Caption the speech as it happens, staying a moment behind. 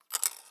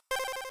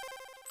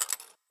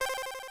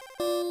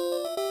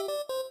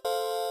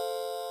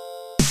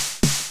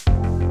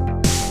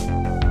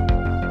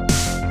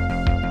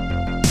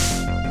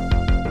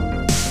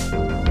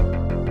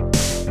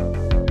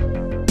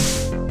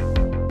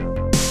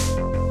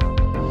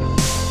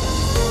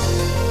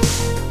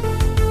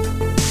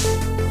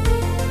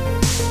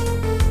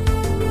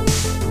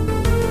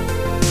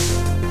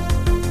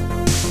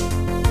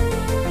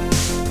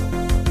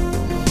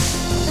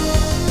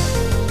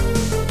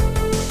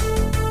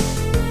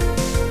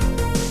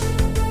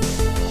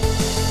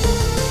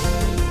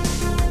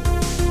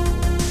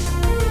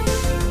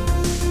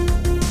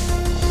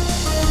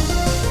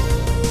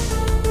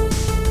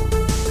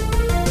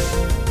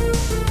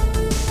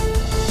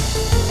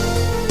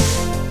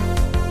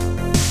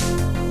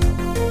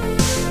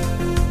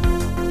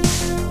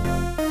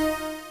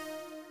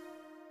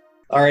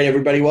All right,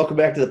 everybody, welcome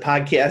back to the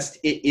podcast.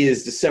 It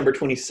is December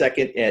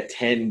 22nd at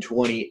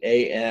 10:20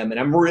 a.m., and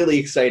I'm really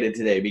excited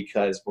today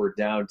because we're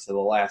down to the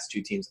last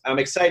two teams. I'm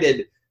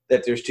excited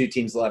that there's two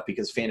teams left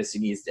because fantasy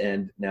needs to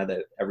end now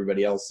that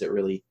everybody else that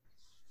really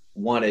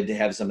wanted to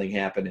have something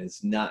happen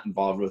is not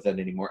involved with it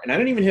anymore. And I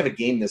don't even have a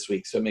game this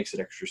week, so it makes it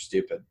extra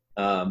stupid.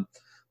 But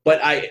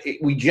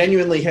we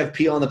genuinely have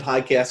Peel on the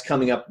podcast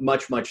coming up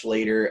much, much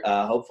later.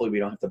 Hopefully we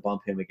don't have to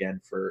bump him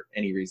again for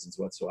any reasons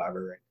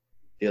whatsoever. It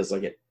feels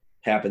like it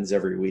happens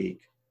every week.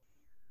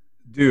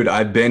 Dude,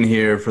 I've been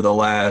here for the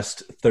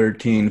last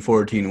 13,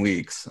 14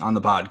 weeks on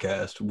the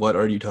podcast. What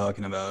are you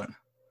talking about?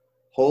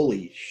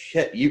 Holy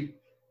shit.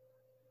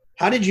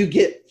 How did you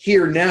get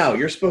here now?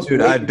 You're supposed to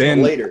wait until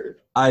later.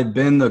 I've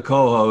been the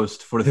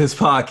co-host for this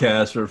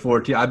podcast for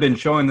 14. I've been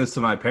showing this to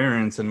my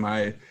parents and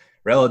my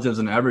relatives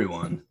and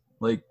everyone.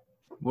 Like,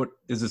 what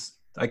is this?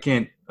 I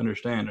can't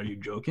understand. Are you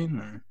joking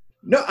or?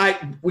 No,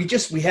 we've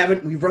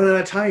run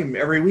out of time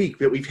every week,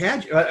 but we've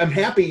had you. I'm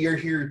happy you're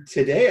here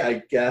today,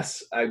 I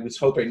guess. I was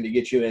hoping to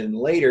get you in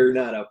later,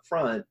 not up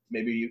front.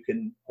 Maybe you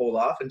can hold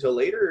off until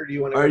later, or do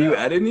you want to? Are you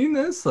editing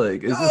this?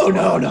 Like, is this?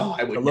 No.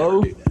 I would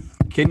never do that.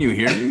 Can you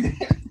hear me?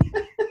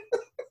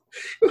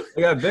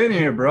 Like, I've been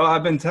here, bro.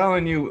 I've been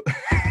telling you.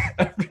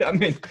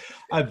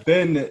 I've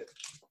been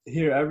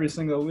here every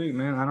single week,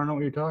 man. I don't know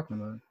what you're talking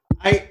about.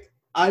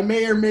 I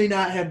may or may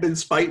not have been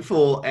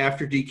spiteful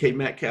after DK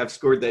Metcalf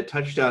scored that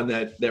touchdown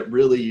that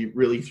really,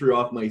 really threw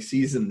off my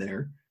season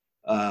there.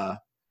 And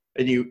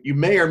you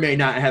may or may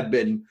not have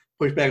been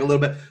pushed back a little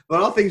bit. But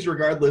all things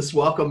regardless,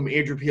 welcome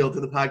Andrew Peel to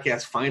the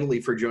podcast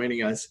finally for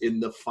joining us in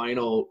the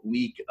final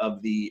week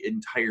of the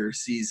entire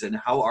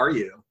season. How are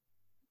you?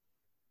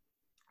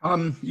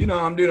 I'm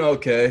doing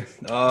okay.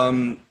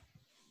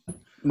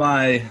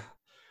 My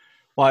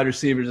wide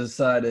receivers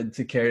decided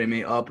to carry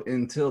me up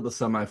until the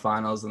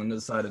semifinals and then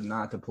decided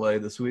not to play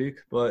this week.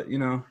 But,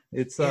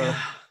 it's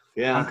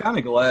yeah. I'm kind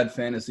of glad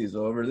fantasy's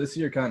over. This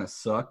year kind of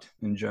sucked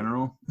in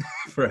general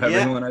for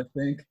everyone, I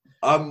think.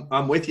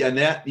 I'm with you on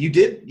that.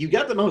 You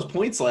got the most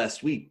points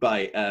last week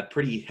by a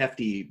pretty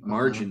hefty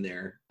margin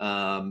there.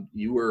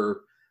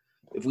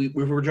 If we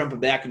were jumping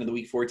back into the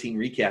week 14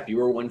 recap, you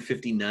were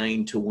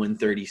 159 to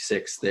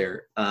 136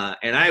 there.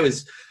 And I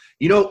was,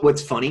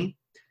 what's funny?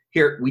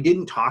 Here, we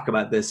didn't talk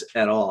about this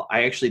at all.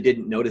 I actually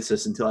didn't notice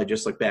this until I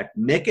just looked back.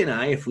 Mick and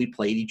I, if we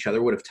played each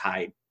other, would have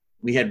tied.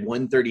 We had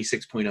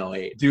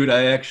 136.08. Dude,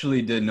 I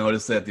actually did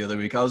notice that the other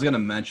week. I was going to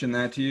mention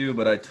that to you,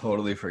 but I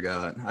totally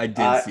forgot. I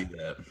did see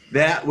that.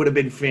 That would have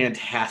been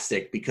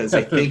fantastic because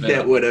I think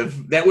that would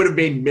have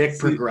made Mick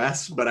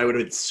progress, but I would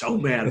have been so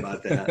mad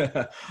about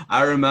that.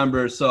 I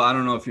remember, so I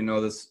don't know if you know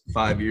this,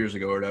 5 years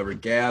ago or whatever,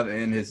 Gav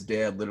and his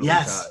dad literally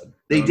tied.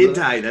 They did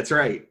tie. That's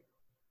right.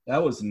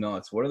 That was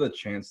nuts. What are the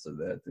chances of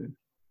that, dude?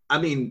 I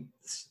mean,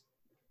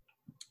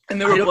 and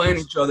they were playing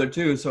each other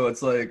too, so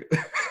it's like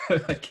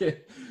the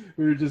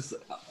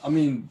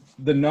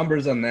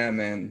numbers on that,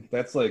 man,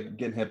 that's like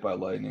getting hit by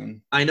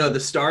lightning. I know the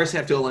stars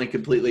have to align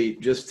completely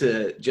just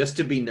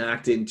to be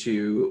knocked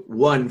into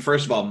one,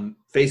 first of all,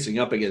 facing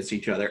up against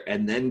each other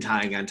and then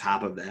tying on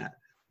top of that.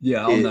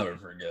 Yeah, I'll never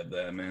forget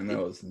that, man. That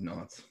was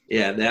nuts.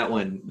 Yeah, that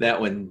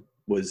one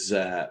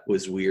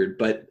was weird,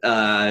 but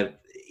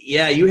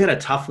yeah, you had a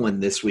tough one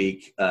this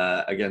week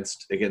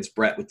against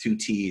Brett with two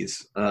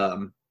T's.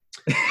 Yeah,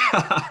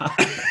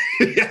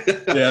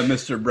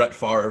 Mr. Brett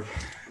Favre.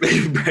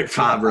 Brett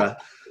Favre.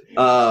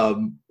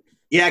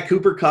 Yeah,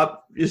 Cooper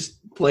Kupp just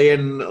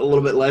playing a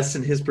little bit less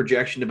than his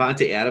projection.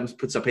 Devontae Adams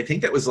puts up, I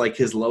think that was like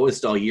his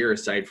lowest all year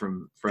aside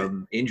from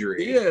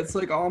injury. Yeah, it's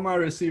like all my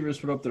receivers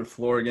put up their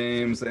floor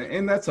games,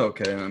 and that's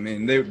okay. I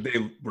mean, they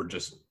were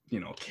just –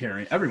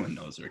 carrying. Everyone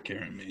knows they're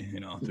carrying me,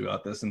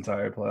 throughout this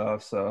entire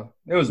playoff. So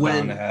it was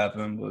bound to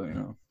happen, but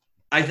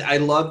I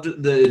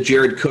loved the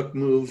Jared Cook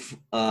move.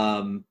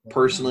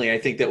 Personally, I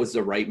think that was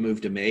the right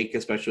move to make,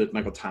 especially with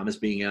Michael Thomas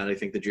being out. I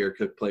think the Jared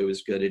Cook play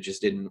was good. It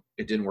just didn't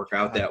work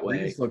out that way.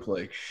 He just looked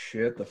like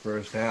shit the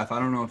first half. I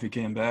don't know if he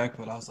came back,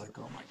 but I was like,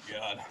 oh my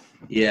God.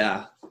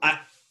 Yeah.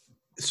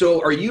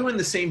 So are you in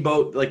the same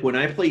boat? Like when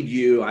I played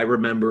you, I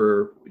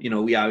remember,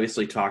 we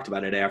obviously talked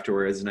about it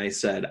afterwards, and I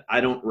said,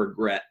 I don't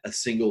regret a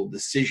single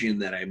decision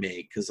that I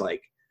make because,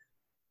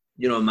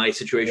 in my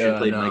situation, I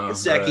played Mike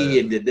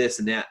Gesicki and did this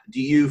and that. Do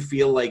you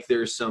feel like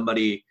there's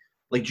somebody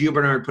 – like Gio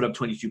Bernard put up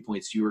 22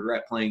 points. Do you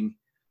regret playing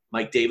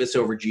Mike Davis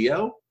over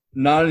Gio?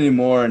 Not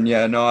anymore.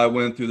 And, I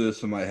went through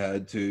this in my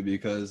head too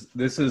because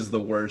this is the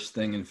worst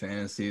thing in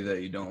fantasy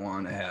that you don't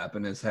want to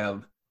happen is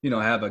have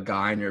a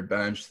guy on your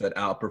bench that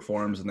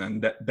outperforms and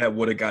then that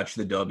would have got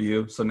you the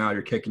W. So now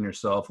you're kicking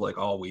yourself like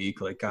all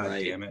week, like, God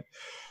damn it.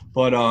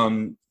 But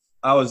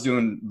I was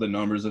doing the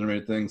numbers and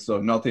everything,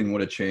 so nothing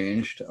would have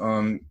changed.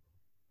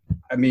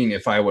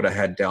 If I would have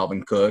had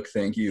Dalvin Cook,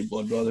 thank you,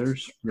 Blood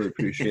Brothers. Really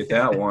appreciate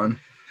that one.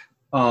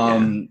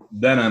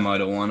 Then I might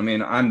have won.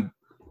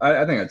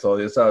 I think I told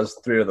you this. I was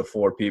 3 of the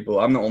 4 people.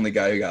 I'm the only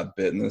guy who got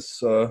bit in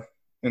this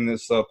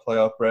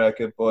playoff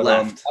bracket, but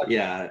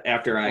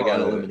after I got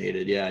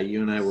eliminated,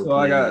 you and I were. So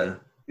playing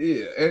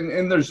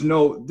and there's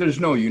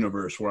no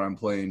universe where I'm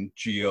playing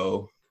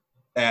Gio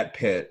at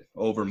Pitt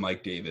over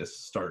Mike Davis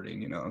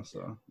starting,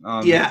 so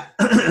yeah,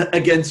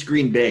 against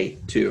Green Bay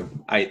too.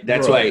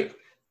 That's right.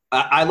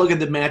 why I look at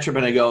the matchup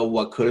and I go,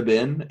 what could have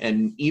been?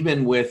 And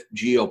even with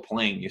Gio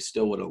playing, you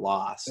still would have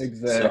lost.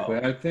 Exactly.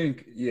 So I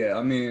think, yeah,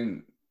 I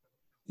mean,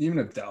 even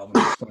if Dalvin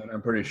was playing,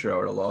 I'm pretty sure I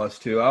would have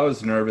lost too. I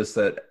was nervous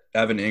that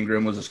Evan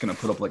Ingram was just going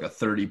to put up like a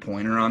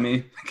 30-pointer on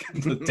me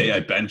the day I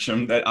bench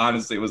him. That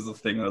honestly was the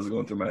thing that was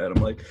going through my head.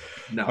 I'm like,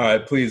 no. all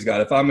right, please,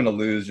 God, if I'm going to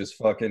lose, just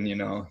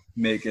fucking,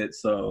 make it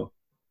so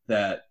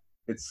that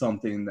it's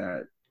something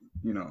that,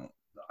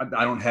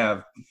 I don't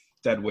have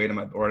dead weight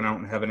or I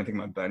don't have anything on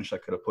my bench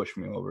that could have pushed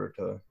me over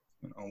to,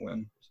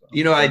 win.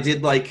 So. I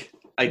did like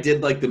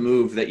the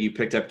move that you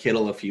picked up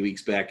Kittle a few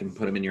weeks back and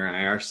put him in your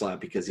IR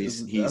slot because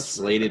he's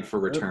slated for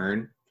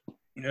return.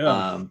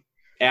 Yeah.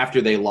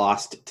 After they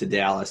lost to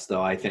Dallas,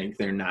 though, I think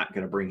they're not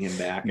going to bring him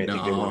back. I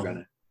think they were going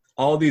to.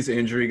 All these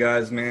injury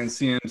guys, man,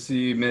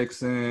 CMC,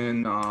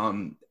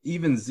 Mixon,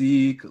 even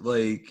Zeke,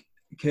 like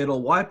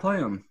Kittle, why play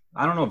them?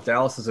 I don't know if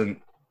Dallas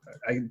isn't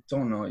 – I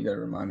don't know. You got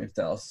to remind me if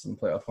Dallas is in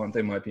playoff hunt.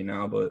 They might be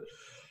now, but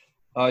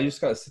you just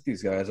got to sit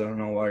these guys. I don't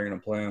know why you're going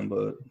to play them,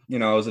 but, it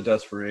was a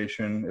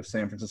desperation. If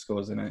San Francisco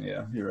was in it,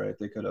 yeah, you're right.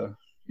 He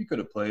could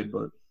have played,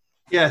 but –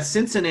 yeah,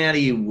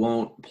 Cincinnati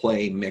won't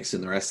play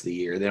Mixon the rest of the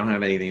year. They don't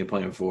have anything to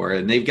play him for,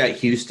 and they've got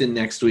Houston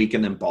next week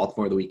and then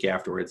Baltimore the week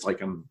afterwards. Like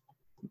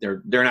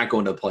they're not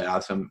going to the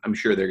playoffs. I'm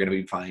sure they're going to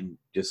be fine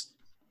just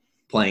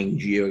playing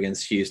Gio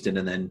against Houston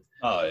and then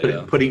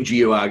putting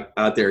Gio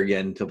out there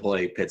again to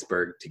play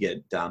Pittsburgh to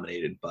get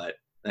dominated. But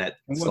that's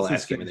the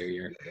last game of their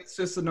year. It's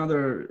just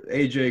another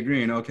AJ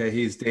Green. Okay,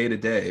 he's day to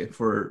day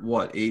for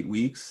what, 8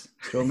 weeks?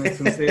 Joe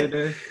Mixon's day to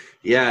day.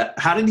 Yeah.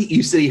 How did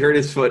you said he hurt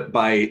his foot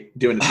by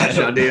doing a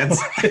touchdown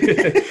dance?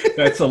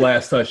 That's the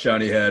last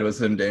touchdown he had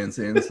was him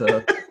dancing.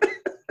 So,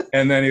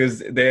 and then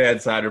they had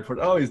side report.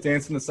 Oh, he's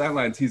dancing the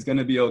sidelines. He's going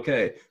to be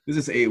okay. This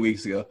is 8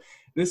 weeks ago.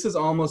 This is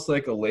almost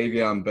like a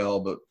Le'Veon Bell,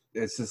 but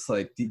it's just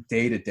like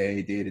day to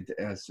day.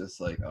 It's just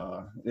like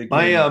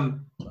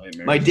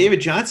my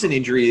David Johnson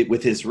injury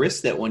with his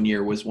wrist that one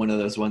year was one of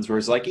those ones where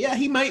it's like, yeah,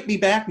 he might be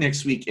back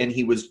next week, and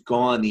he was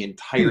gone the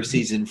entire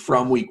season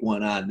from week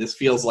 1 on. This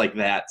feels like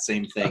that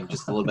same thing,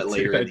 just a little bit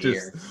later in the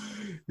year.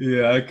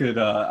 Yeah, I could.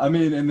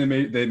 And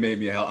they made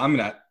me hell. I'm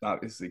gonna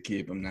obviously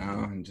keep him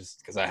now, and just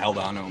because I held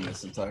on to him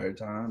this entire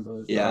time.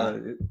 But yeah,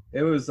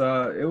 it was.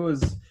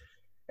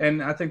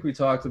 And I think we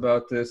talked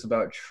about this,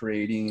 about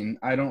trading.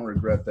 I don't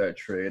regret that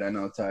trade. I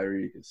know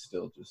Tyreek is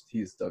still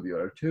he's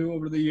WR2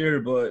 over the year,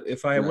 but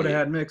if I would have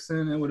had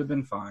Mixon, it would have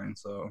been fine.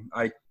 So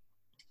I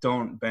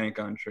don't bank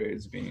on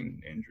trades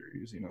being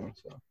injuries,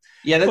 So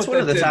yeah, that's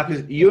one of the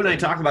topics. You and I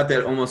talk about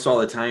that almost all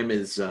the time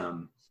is,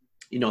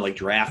 like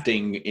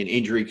drafting and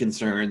injury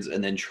concerns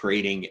and then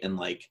trading and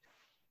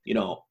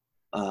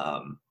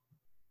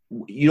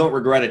you don't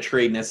regret a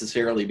trade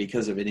necessarily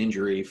because of an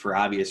injury for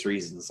obvious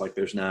reasons. Like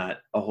there's not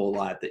a whole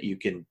lot that you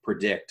can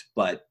predict,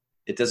 but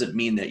it doesn't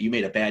mean that you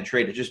made a bad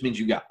trade. It just means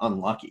you got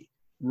unlucky.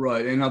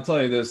 Right. And I'll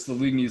tell you this, the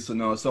league needs to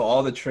know. So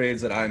all the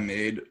trades that I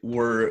made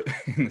were,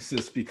 and this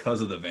is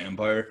because of the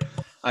vampire.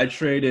 I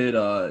traded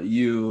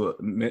you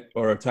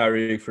or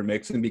Tyreek for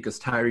Mixon because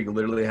Tyreek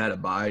literally had a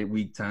bye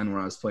week 10 when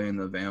I was playing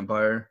the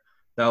vampire.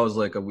 That was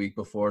like a week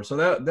before. So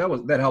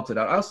that helped it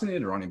out. I also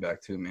needed a running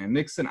back too, man.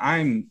 Mixon,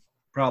 I'm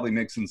probably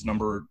Mixon's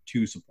number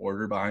 2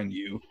 supporter behind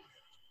you.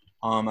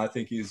 I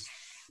think he's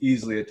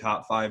easily a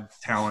top 5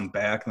 talent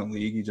back in the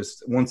league.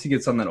 Once he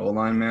gets on that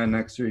O-line, man,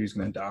 next year he's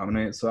going to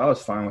dominate. So I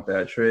was fine with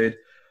that trade.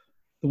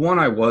 The one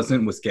I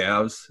wasn't was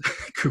Gavs,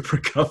 Cooper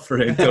Kupp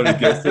for Antonio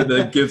Gibson.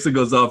 Then Gibson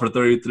goes off for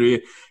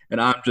 33,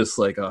 and I'm just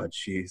like, oh,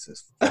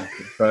 Jesus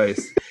fucking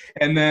Christ.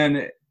 And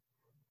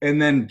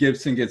then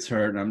Gibson gets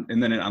hurt,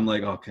 and then I'm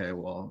like, okay,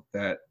 well,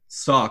 that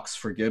sucks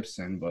for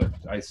Gibson, but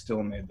I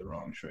still made the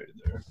wrong trade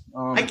there.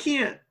 I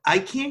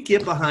can't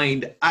get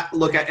behind.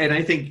 And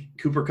I think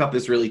Cooper Kupp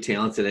is really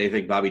talented. I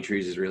think Bobby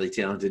Trees is really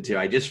talented too.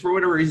 I just, for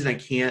whatever reason, I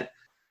can't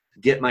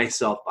get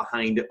myself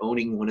behind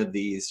owning one of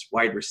these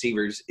wide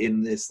receivers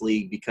in this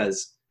league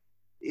because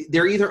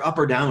they're either up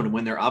or down.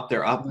 When they're up,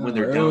 they're up. When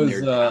they're down,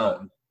 they're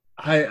down.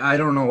 I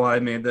don't know why I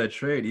made that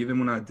trade, even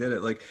when I did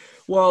it.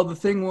 The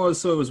thing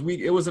was, so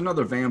it was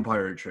another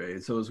vampire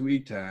trade. So it was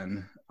week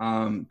 10.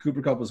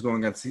 Cooper Kupp was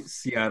going against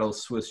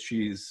Seattle's Swiss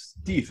cheese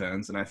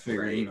defense, and I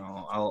figured,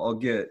 I'll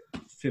get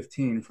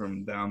 15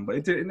 from them, but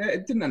it didn't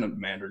end up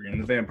mattering.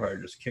 The vampire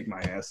just kicked my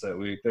ass that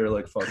week. They're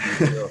like, "Fuck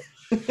you."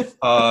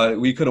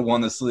 We could have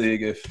won this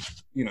league if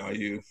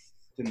you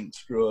didn't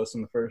screw us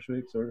in the first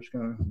week. So we're just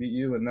gonna beat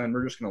you, and then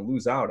we're just gonna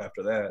lose out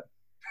after that.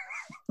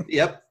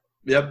 Yep,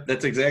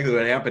 that's exactly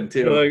what happened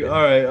too.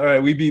 All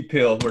right, we beat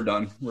Pill. We're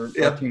done.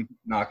 Our team's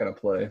not gonna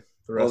play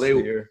the rest of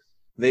the year.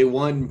 They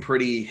won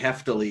pretty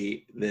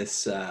heftily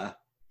this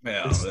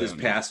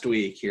past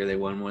week here. They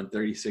won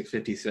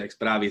 136-56,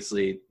 but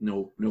obviously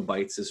no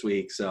bites this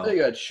week. So they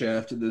got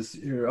shafted this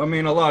year. I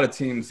mean, a lot of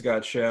teams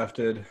got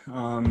shafted,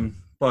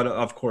 but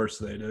of course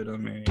they did. I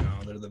mean,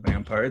 they're the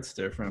vampire. It's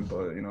different,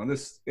 but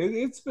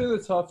it's been a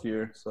tough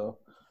year. So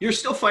You're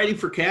still fighting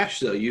for cash,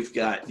 though. You've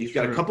got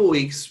a couple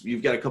weeks.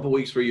 You've got a couple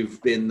weeks where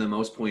you've been the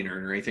most point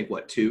earner. I think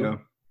what, 2?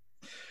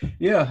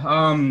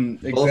 Yeah.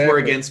 Exactly. Both were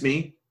against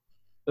me.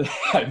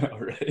 I know,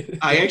 right?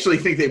 I actually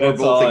think they were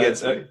both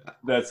against me.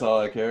 That's all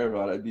I care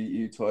about. I beat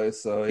you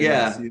twice, so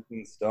yeah. The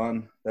season's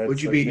done. That's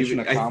Would you beat? Mission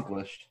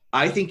accomplished.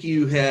 I think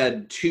you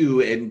had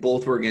 2, and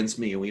both were against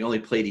me, and we only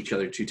played each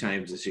other 2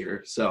 times this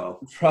year. So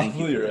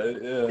probably right.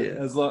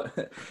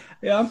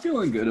 Yeah. I'm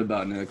feeling good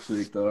about next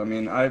week, though. I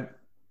mean,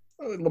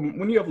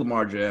 when you have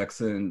Lamar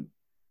Jackson,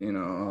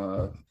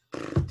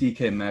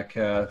 DK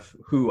Metcalf,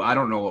 who I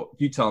don't know.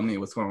 You tell me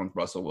what's going on with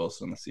Russell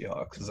Wilson and the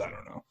Seahawks, because I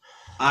don't know.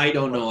 I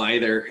don't know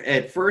either.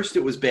 At first,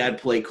 it was bad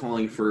play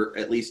calling for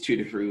at least 2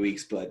 to 3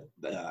 weeks, but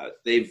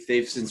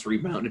they've since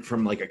rebounded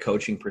from like a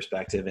coaching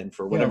perspective, and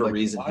for whatever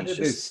reason, why did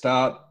they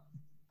stop?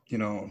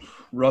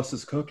 Russ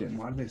is cooking.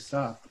 Why did they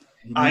stop?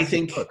 I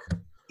think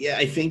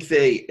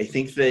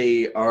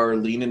they are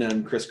leaning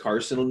on Chris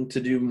Carson to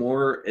do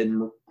more,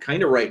 and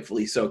kind of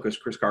rightfully so, because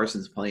Chris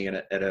Carson's playing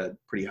at a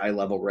pretty high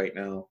level right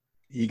now.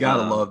 You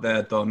gotta love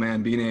that, though,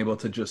 man. Being able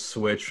to just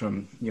switch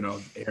from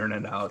airing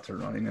it out to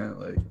running it,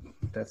 like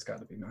that's got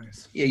to be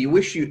nice. Yeah, you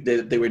wish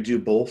they would do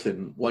both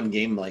in one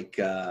game. Like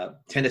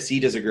Tennessee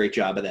does a great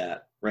job of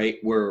that, right?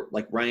 Where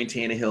like Ryan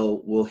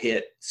Tannehill will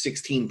hit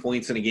 16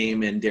 points in a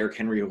game, and Derrick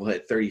Henry will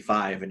hit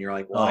 35, and you're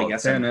like, well, I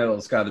guess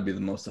Tannehill's got to be the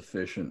most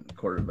efficient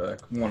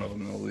quarterback, one of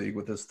them in the league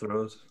with his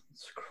throws.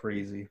 It's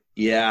crazy.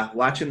 Yeah,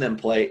 watching them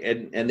play,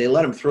 and they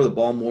let him throw the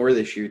ball more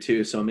this year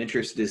too. So I'm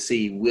interested to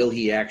see, will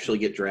he actually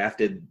get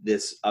drafted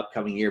this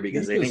upcoming year?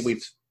 Because I think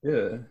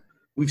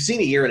we've seen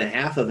a year and a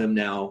half of him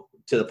now,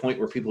 to the point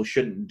where people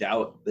shouldn't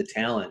doubt the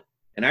talent.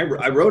 And I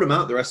wrote him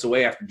out the rest of the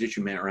way after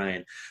ditching Matt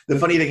Ryan. The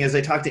funny thing is,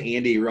 I talked to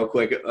Andy real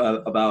quick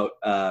about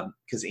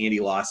because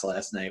Andy lost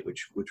last night,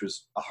 which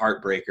was a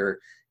heartbreaker.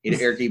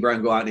 Eric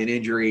Ebron go out in an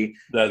injury.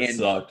 That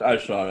sucked. I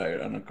shot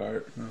it on a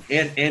cart.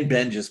 And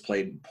Ben just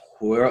played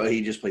poor.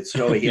 He just played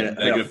so. He had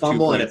a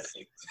fumble in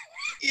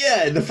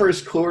the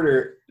first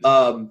quarter.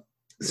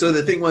 So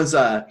the thing was,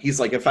 he's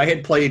like, if I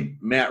had played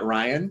Matt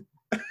Ryan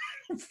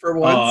for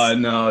once. Oh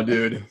no,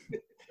 dude.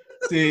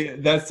 See,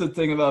 that's the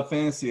thing about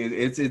fantasy.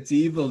 It's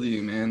evil to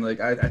you, man.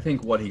 Like I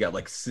think he got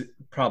like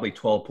probably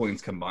 12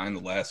 points combined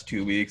the last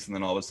 2 weeks, and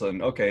then all of a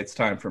sudden, okay, it's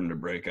time for him to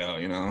break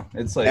out.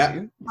 It's like,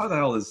 how the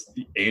hell is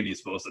Andy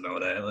supposed to know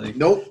that? Like,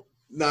 nope,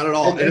 not at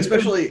all. And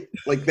especially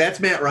like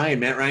that's Matt Ryan.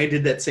 Matt Ryan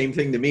did that same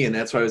thing to me, and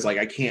that's why I was like,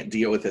 I can't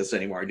deal with this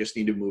anymore. I just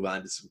need to move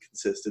on to some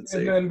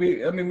consistency. And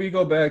then we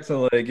go back to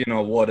like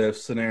what if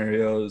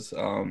scenarios.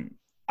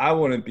 I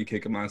wouldn't be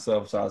kicking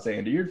myself if I was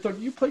Andy. You're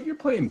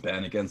playing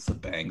Ben against the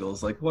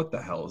Bengals. Like, what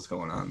the hell is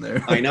going on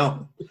there? I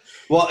know.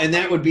 Well, and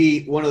that would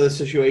be one of the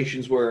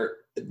situations where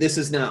this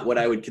is not what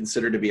I would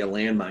consider to be a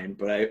landmine.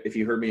 But if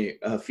you heard me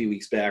a few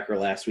weeks back or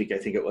last week, I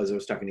think it was, I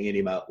was talking to Andy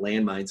about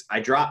landmines. I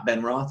dropped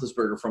Ben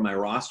Roethlisberger from my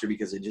roster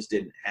because I just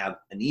didn't have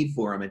a need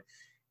for him. And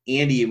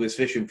Andy was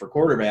fishing for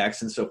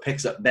quarterbacks, and so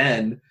picks up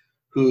Ben,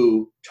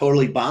 who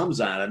totally bombs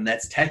on him.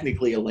 That's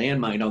technically a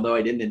landmine, although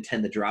I didn't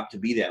intend the drop to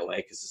be that way,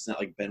 because it's not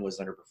like Ben was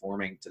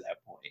underperforming to that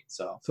point.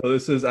 So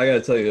this is, I got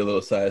to tell you a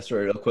little side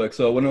story real quick.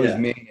 So when it was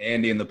me and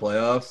Andy in the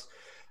playoffs,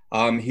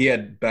 he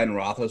had Ben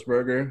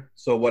Roethlisberger.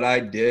 So what I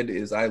did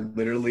is and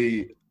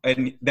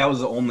that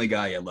was the only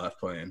guy he had left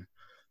playing.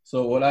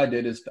 So what I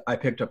did is I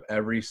picked up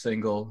every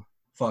single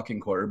fucking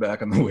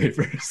quarterback on the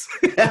waivers.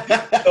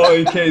 So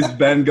in case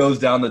Ben goes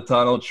down the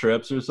tunnel,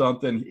 trips or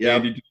something,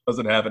 Andy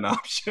doesn't have an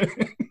option.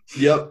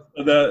 Yep.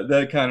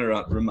 That kind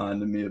of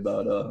reminded me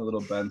about a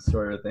little Ben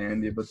story with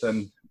Andy. But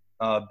then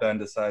Ben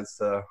decides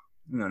to,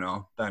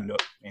 bend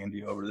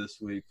Andy over this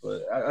week.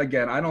 But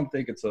again, I don't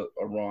think it's a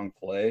wrong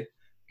play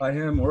by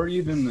him, or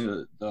even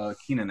the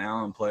Keenan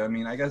Allen play. I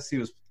mean, I guess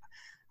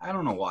I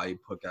don't know why you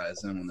put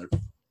guys in when they're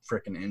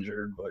freaking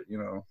injured, but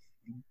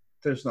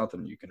there's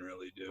nothing you can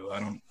really do.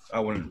 I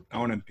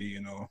wouldn't be,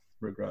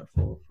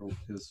 regretful for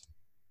his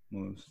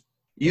moves.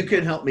 You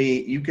can help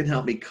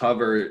me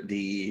cover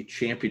the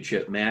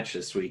championship match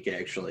this week,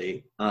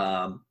 actually.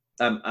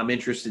 I'm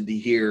interested to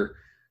hear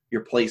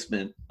your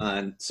placement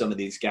on some of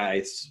these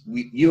guys.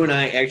 You and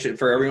I, actually,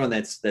 for everyone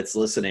that's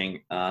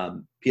listening,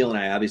 Peel and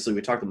I, obviously,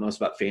 we talk the most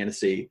about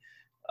fantasy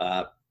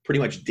pretty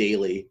much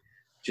daily,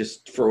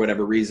 just for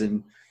whatever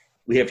reason.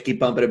 We have to keep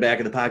bumping it back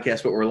in the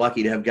podcast, but we're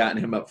lucky to have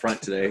gotten him up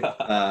front today.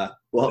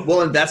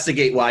 We'll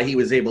investigate why he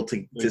was able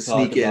to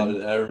sneak in. About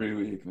it every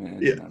week, man.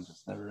 Yeah. I'm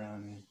just never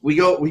around here. We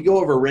go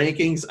over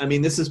rankings. I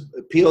mean,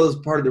 Peel is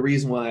part of the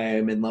reason why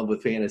I'm in love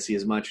with fantasy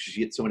as much, because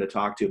you get someone to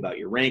talk to about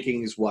your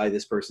rankings, why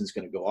this person's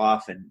going to go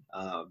off. And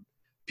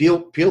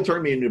Peel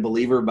turned me into a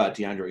believer about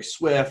DeAndre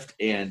Swift,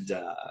 and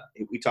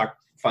we talked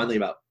finally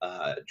about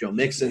Joe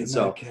Mixon.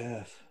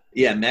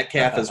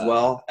 Metcalf as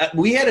well.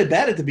 We had a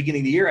bet at the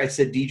beginning of the year. I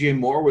said DJ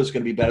Moore was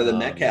going to be better than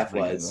Metcalf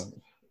was.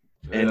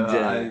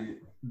 And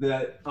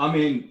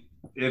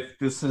if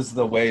this is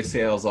the way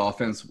Seattle's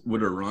offense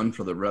would have run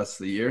for the rest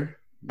of the year,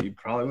 you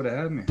probably would have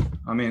had me.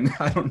 I mean,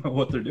 I don't know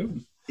what they're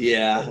doing.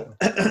 Yeah,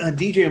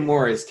 DJ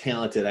Moore is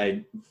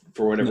talented.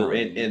 For whatever,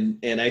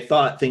 and I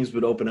thought things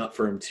would open up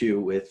for him too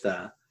with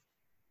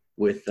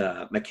with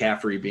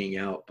McCaffrey being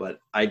out, but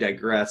I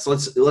digress.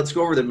 Let's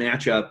go over the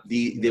matchup,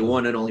 the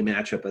one and only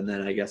matchup, and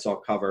then I guess I'll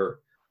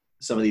cover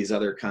some of these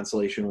other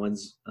consolation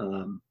ones.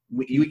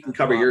 You can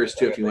cover yours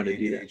too if you want to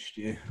do that.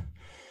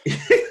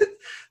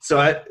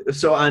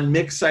 So on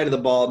Mick's side of the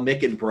ball,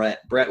 Mick and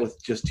Brett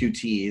with just 2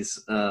 T's.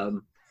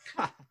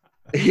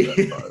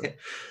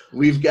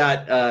 We've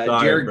got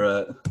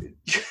Jared.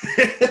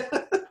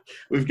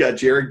 We've got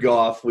Jared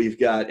Goff. We've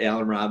got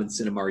Allen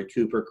Robinson, Amari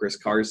Cooper, Chris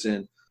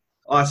Carson,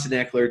 Austin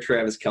Eckler,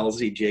 Travis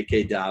Kelce,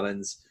 J.K.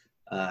 Dobbins,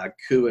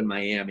 Koo in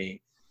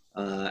Miami.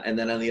 And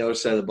then on the other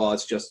side of the ball,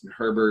 it's Justin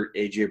Herbert,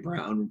 A.J.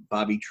 Brown,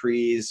 Bobby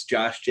Trees,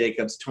 Josh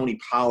Jacobs, Tony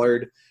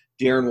Pollard,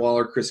 Darren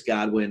Waller, Chris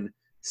Godwin,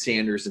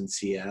 Sanders in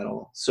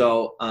Seattle.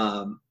 So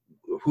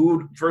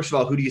first of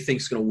all, who do you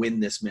think is going to win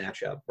this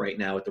matchup right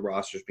now with the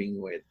rosters being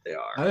the way that they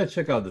are? I got to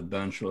check out the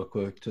bench real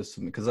quick just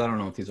because I don't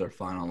know if these are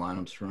final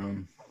lineups for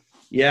him.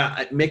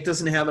 Yeah, Mick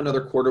doesn't have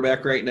another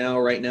quarterback right now.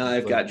 Right now,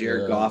 I've got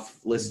Jared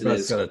Goff listed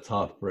as. Got a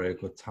tough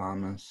break with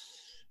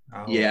Thomas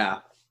out. Yeah.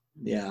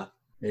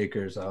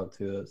 Akers out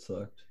too. That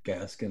sucked.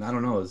 Gaskin. I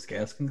don't know. Is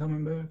Gaskin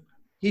coming back?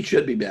 He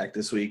should be back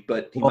this week,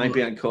 but he might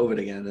be on COVID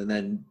again. And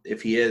then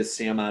if he is,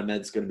 Sam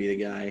Ahmed's going to be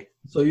the guy.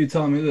 So you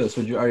telling me this?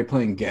 Are you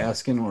playing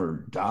Gaskin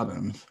or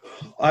Dobbins?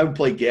 I would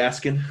play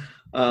Gaskin.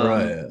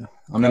 Right.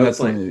 I mean, that's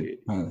the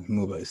only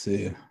move I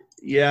see.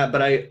 Yeah,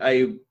 but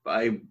I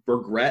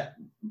regret,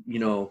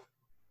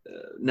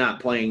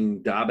 not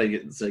playing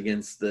Dobbins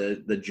against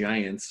the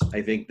Giants.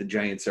 I think the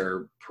Giants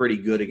are pretty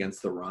good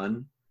against the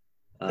run.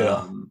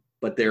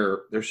 But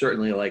they're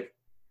certainly like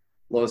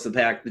lowest of the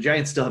pack. The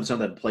Giants still have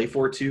something to play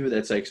for too. I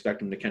expect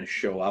them to kind of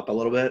show up a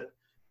little bit.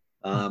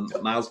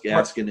 Myles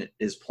Gaskin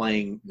is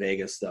playing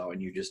Vegas though,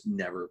 and you just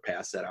never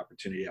pass that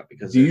opportunity up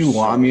because. Do you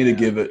want me to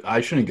give it?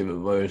 I shouldn't give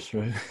advice,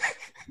 right?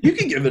 You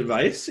can give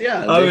advice,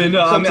 yeah.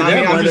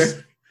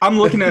 I'm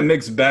looking at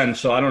Mick's bench,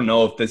 so I don't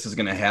know if this is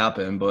going to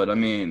happen. But I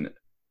mean,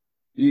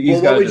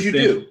 what would you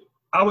do?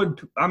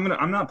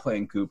 I'm not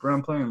playing Cooper.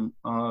 I'm playing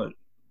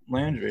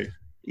Landry.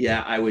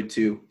 Yeah, I would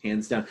too,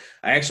 hands down.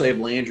 I actually have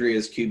Landry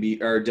as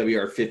QB or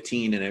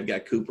WR15, and I've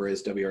got Cooper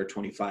as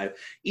WR25.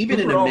 Even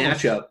Cooper in a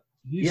matchup,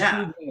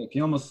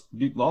 he almost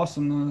lost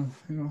in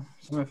the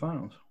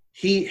semifinals.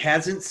 He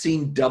hasn't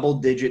seen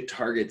double-digit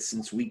targets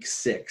since week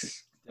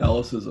 6.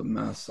 Dallas is a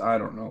mess. I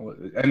don't know.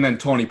 And then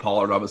Tony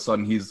Pollard, all of a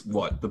sudden, he's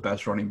the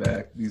best running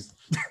back he's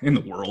in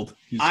the world.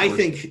 I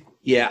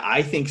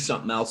think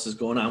something else is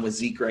going on with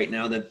Zeke right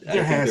now. That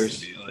there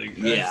has to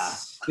be.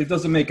 It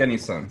doesn't make any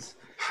sense.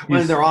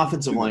 Well, their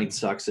offensive line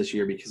sucks this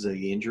year because of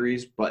the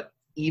injuries, but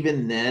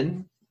even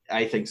then,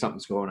 I think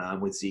something's going on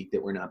with Zeke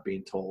that we're not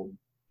being told.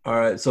 All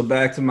right, so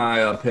back to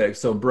my pick.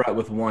 So Brett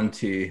with 1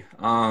 T.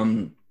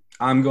 I'm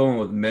going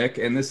with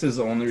Mick, and this is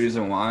the only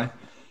reason why.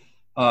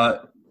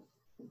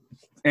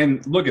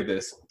 And look at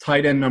this.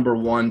 Tight end number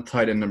 1,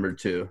 tight end number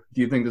 2.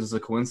 Do you think this is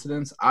a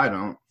coincidence? I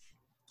don't.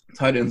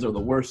 Tight ends are the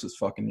worst this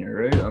fucking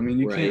year, right? I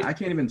mean, I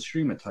can't even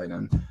stream a tight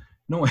end.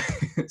 No way.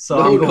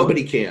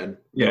 Nobody can.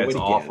 Yeah, it's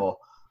awful.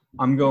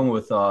 I'm going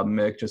with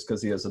Mick just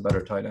because he has a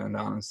better tight end,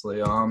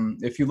 honestly.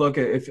 If you look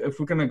at if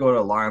we're gonna go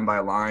to line by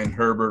line,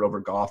 Herbert over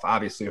Goff,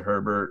 obviously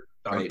Herbert.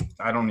 Right.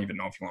 I don't even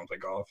know if you want to play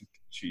Goff.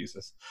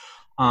 Jesus.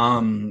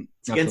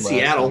 It's against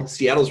Seattle.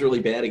 Seattle's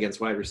really bad against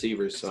wide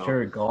receivers. So. It's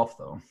Jared Goff,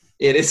 though.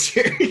 It is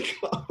Jared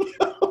Goff.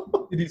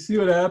 Did you see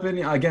what happened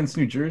against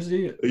New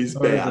Jersey? He's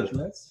bad.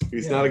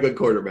 He's not a good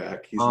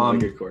quarterback. He's not a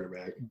good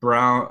quarterback.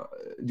 Brown.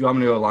 Do you want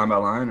me to go line by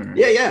line? Or?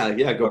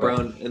 Yeah. Go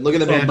Brown. And look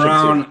at the matchup.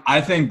 Brown, too.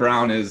 I think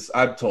Brown is.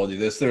 I've told you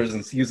this.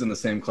 He's in the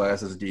same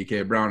class as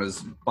DK. Brown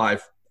is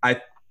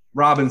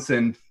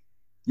Robinson.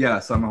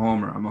 Yes, I'm a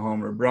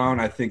homer. Brown,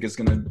 I think is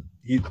gonna.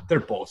 They're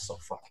both so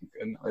fucking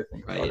good. I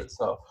think about it.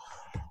 So,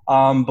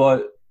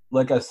 but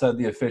like I said,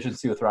 the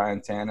efficiency with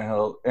Ryan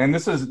Tannehill, and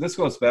this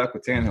goes back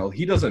with Tannehill.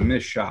 He doesn't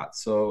miss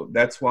shots, so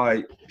that's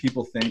why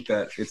people think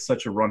that it's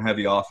such a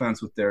run-heavy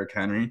offense with Derrick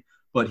Henry.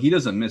 But he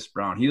doesn't miss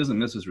Brown. He doesn't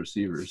miss his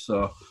receivers.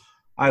 So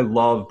I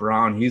love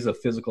Brown. He's a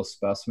physical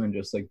specimen,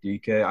 just like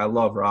DK. I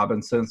love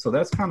Robinson. So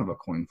that's kind of a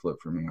coin flip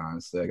for me,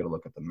 honestly. I got to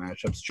look at the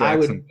matchups.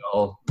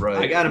 Jacksonville, right?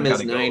 I got him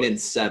as 9 and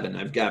 7.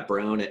 I've got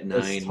Brown at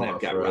 9. And I've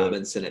got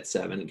Robinson at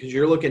 7. Because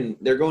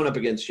they're going up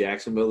against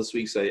Jacksonville this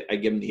week, so I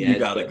give them the edge. You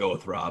got to go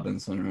with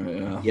Robinson,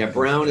 right? Yeah,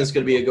 Brown is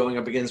going to be going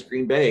up against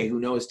Green Bay. Who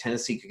knows?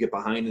 Tennessee could get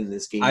behind in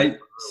this game. I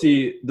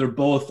see. They're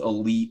both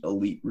elite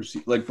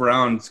receivers. Like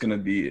Brown's going to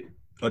be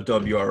a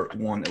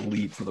WR1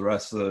 elite for the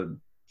rest of the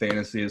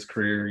fantasy his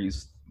career.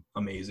 He's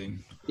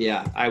amazing.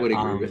 Yeah, I would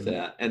agree with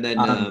that. And then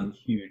I'm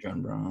huge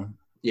on Brown.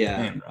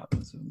 Yeah. And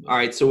Robinson. All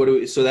right, so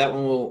that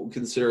one we'll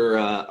consider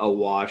a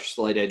wash,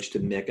 slight edge to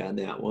Mick on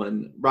that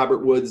one.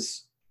 Robert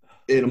Woods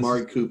and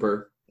Amari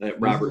Cooper.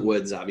 Robert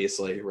Woods,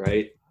 obviously,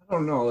 right? I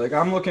don't know. Like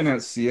I'm looking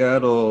at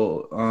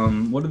Seattle.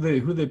 Who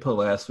did they play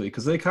last week?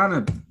 Because they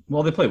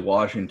they played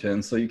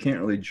Washington, so you can't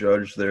really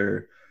judge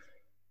their.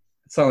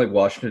 It's not like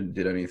Washington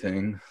did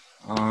anything.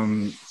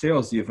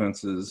 Seattle's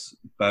defense is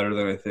better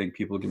than I think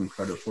people give him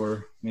credit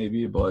for,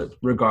 maybe. But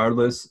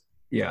regardless,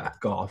 yeah,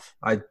 Goff.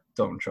 I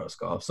don't trust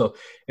Goff. So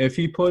if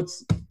he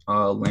puts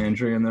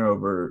Landry in there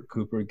over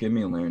Cooper. Give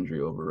me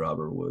Landry over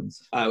Robert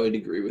Woods. I would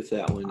agree with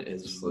that one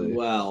as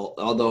well.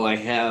 Although I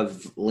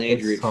have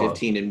Landry at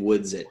 15 and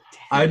Woods at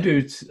 10. I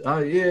do.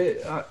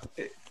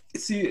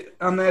 See,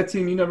 on that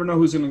team, you never know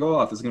who's going to go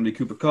off. It's going to be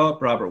Cooper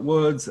Kupp, Robert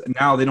Woods.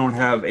 Now they don't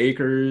have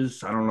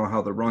Akers. I don't know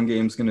how the run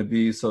game's going to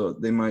be, so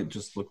they might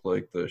just look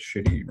like the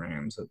shitty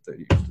Rams that they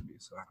used to be.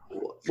 So.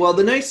 Well,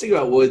 the nice thing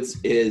about Woods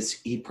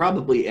is he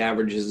probably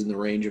averages in the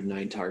range of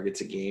 9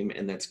 targets a game,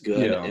 and that's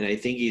good. Yeah. And I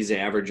think he's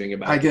averaging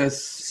about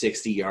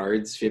 60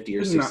 yards, 50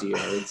 or 60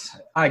 yards.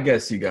 I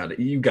guess you got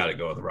to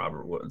go with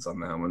Robert Woods on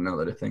that one. Now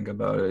that I think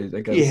about it,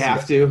 I guess you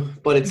have to,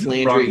 but it's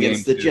Landry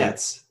against the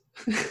Jets.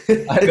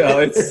 I know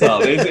it's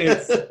tough.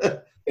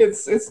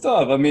 It's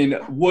tough. I mean,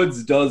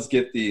 Woods does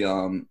get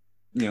the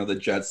the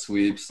jet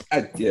sweeps.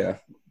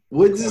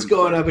 Woods is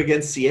going up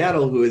against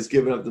Seattle, who has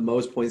given up the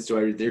most points to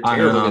wide. They're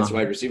terrible against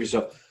wide receivers.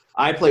 So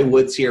I play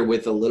Woods here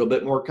with a little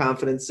bit more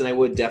confidence than I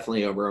would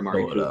definitely over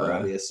Amari Cooper,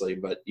 obviously.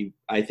 But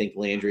I think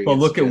Landry. But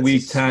look at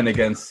Week 10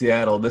 against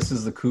Seattle. This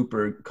is the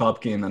Cooper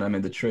Kupp game that I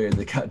made the trade.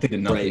 They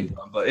did nothing,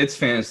 but it's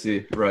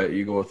fantasy, right?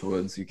 You go with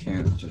Woods. You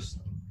can't just.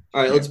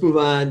 All right, let's move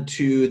on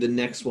to the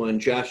next one.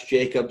 Josh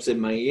Jacobs in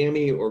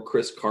Miami or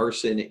Chris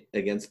Carson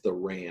against the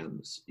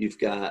Rams. You've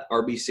got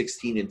RB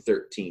 16 and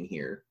 13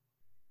 here.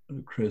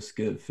 Chris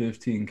get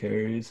 15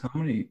 carries. How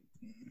many?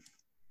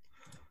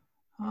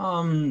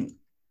 Hold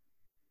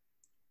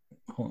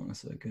on a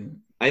second.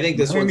 I think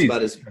this one's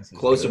about as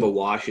close of a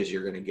wash as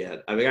you're going to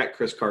get. I've got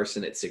Chris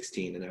Carson at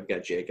 16, and I've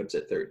got Jacobs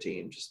at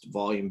 13. Just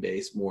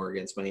volume-based more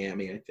against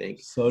Miami, I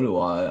think. So do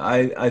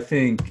I. I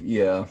think,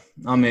 yeah.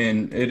 I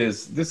mean, it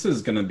is. This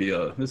is going to be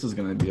a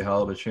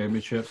hell of a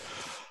championship.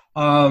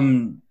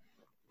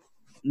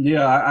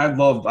 Yeah, I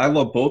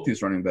love both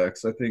these running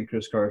backs. I think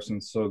Chris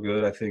Carson's so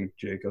good. I think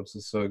Jacobs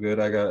is so good.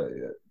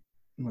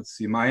 Let's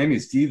see.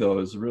 Miami's D though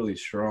is really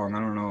strong. I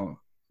don't know.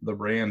 The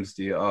Rams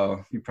D.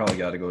 You probably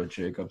got to go with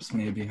Jacobs.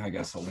 Maybe. I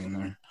guess I'll lean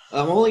there.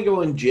 I'm only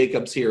going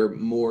Jacobs here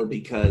more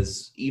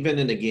because even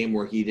in a game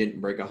where he didn't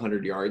break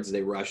 100 yards,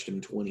 they rushed him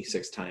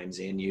 26 times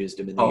and used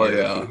him in the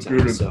air a few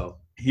times. So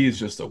he's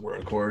just a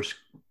workhorse.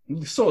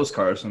 So is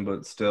Carson,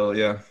 but still,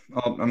 yeah.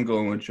 I'm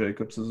going with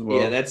Jacobs as well.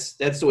 Yeah, that's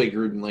the way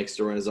Gruden likes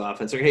to run his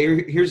offense.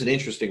 Okay, here's an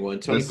interesting one.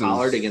 Tony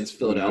Pollard against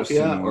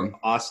Philadelphia or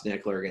Austin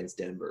Eckler against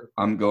Denver?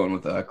 I'm going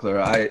with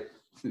Eckler.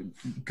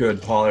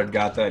 Good Pollard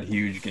got that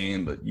huge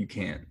game, but you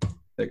can't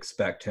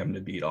expect him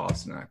to beat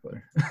Austin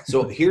Eckler.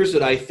 So here's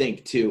what I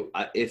think, too.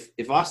 If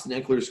Austin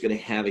Eckler is going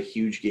to have a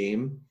huge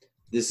game,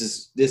 this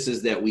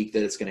is that week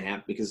that it's going to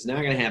happen because it's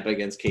not going to happen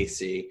against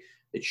KC.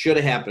 It should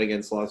have happened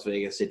against Las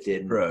Vegas. It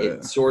didn't. Right.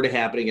 It sort of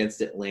happened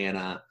against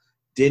Atlanta,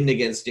 didn't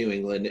against New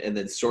England, and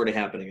then sort of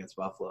happened against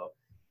Buffalo.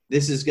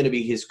 This is going to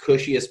be his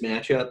cushiest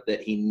matchup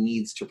that he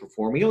needs to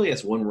perform. He only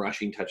has one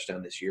rushing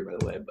touchdown this year, by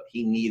the way, but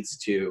he needs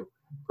to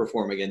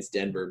perform against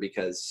Denver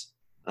because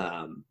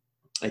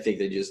I think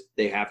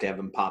they have to have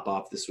him pop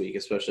off this week,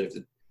 especially if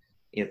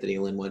Anthony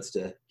Lynn wants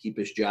to keep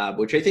his job,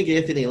 which I think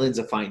Anthony Lynn's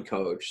a fine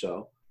coach.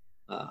 So.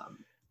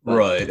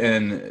 Right,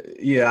 and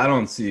yeah, I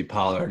don't see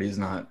Pollard. He's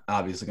not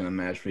obviously going to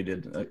match what he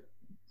did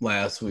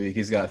last week.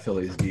 He's got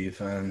Philly's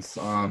defense.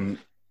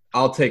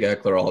 I'll take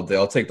Eckler all day.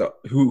 I'll take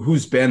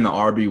who's been the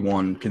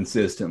RB1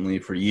 consistently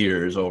for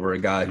years over a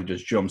guy who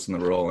just jumps in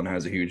the role and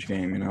has a huge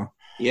game, you know?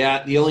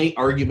 Yeah, the only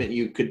argument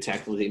you could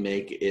technically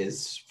make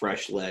is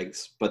fresh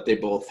legs, but they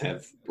both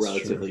have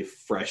relatively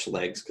fresh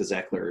legs because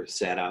Eckler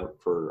sat out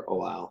for a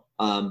while.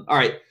 All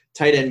right,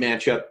 tight end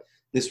matchup.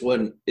 This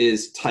one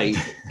is tight,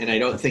 and I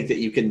don't think that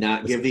you can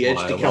not give the edge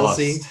to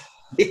Kelsey.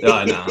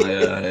 No,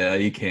 yeah,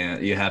 you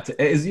can't. You have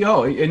to.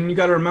 And you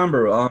got to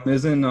remember,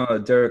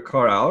 isn't Derek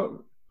Carr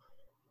out?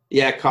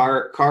 Yeah,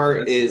 Carr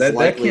is likely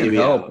that can't to be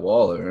help out.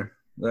 Waller.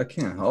 That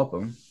can't help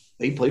him.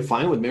 He played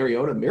fine with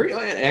Mariota.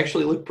 Mariota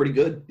actually looked pretty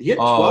good. He had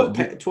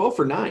 12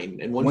 for 9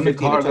 and 150. When did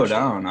Carr go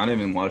down? I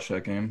didn't even watch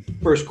that game.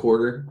 First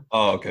quarter.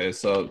 Oh, okay.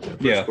 So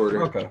first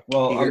quarter. Okay.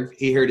 Well,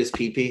 he hurt his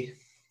pee-pee.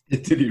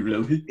 Did he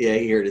really? Yeah,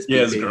 he hurt his pee-pee.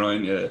 Yeah, his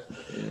groin, yeah.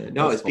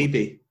 No, his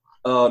pee-pee.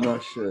 Oh, no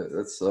shit.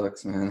 That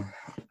sucks, man.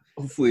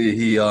 Hopefully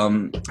he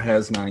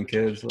has 9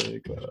 kids.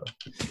 Like,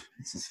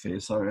 it's his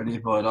face already.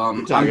 But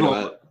You're talking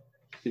about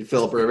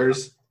Phillip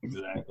Rivers?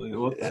 Exactly.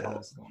 What the hell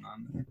is going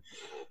on there?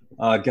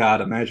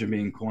 God, imagine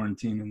being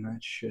quarantined in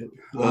that shit.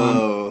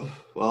 Oh,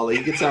 well,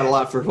 he gets out a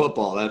lot for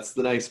football. That's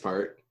the nice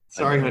part.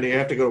 Sorry, honey, I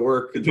have to go to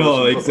work.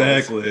 No,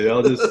 exactly.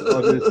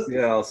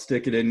 I'll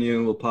stick it in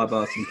you. We'll pop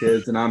out some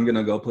kids, and I'm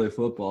gonna go play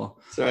football.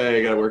 Sorry,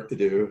 I got work to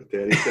do.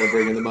 Daddy's got to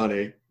bring in the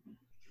money.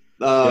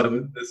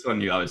 This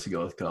one you obviously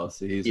go with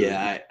Kelsey.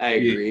 I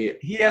agree.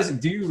 He has.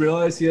 Do you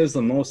realize he has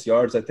the most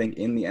yards I think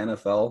in the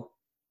NFL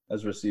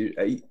as receiver,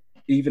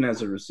 even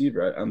as a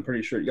receiver? I'm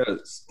pretty sure you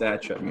got a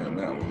stat check me on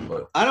that one,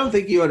 but I don't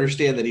think you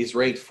understand that he's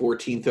ranked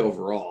 14th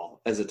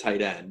overall as a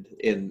tight end,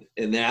 and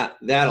that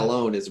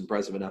alone is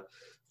impressive enough.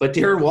 But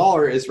Darren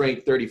Waller is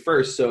ranked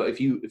 31st. So if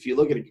you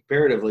look at it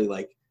comparatively,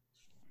 like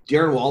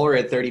Darren Waller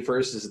at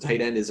 31st as a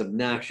tight end is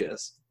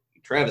obnoxious.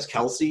 Travis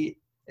Kelce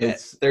at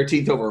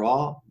 13th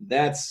overall,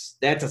 that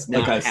does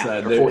not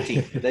happen. Or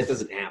 14th, that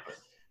doesn't happen.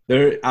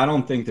 I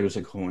don't think there's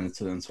a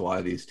coincidence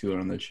why these two are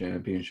in the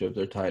championship.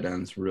 Their tight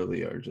ends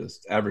really are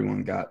just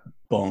everyone got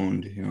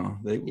boned.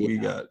 We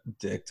got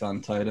dicked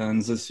on tight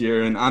ends this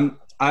year, and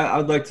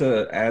I'd like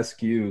to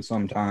ask you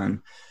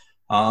sometime.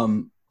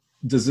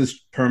 Does this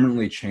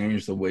permanently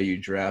change the way you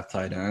draft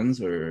tight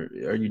ends, or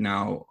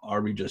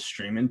are we just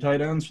streaming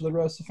tight ends for the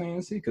rest of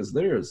fantasy? Because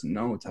there is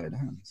no tight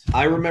ends.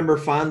 I remember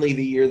fondly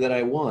the year that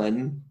I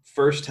won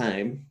first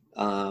time.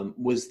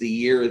 Was the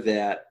year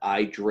that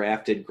I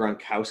drafted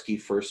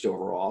Gronkowski first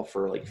overall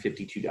for like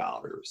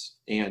 $52.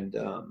 And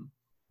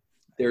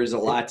there's a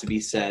lot to be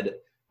said.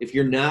 If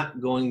you're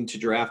not going to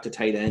draft a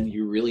tight end,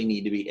 you really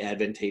need to be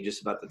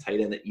advantageous about the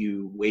tight end that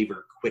you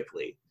waiver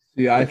quickly.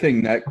 Yeah, I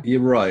think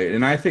you're right.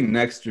 And I think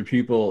next year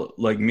people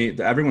like me,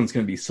 everyone's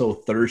going to be so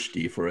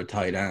thirsty for a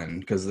tight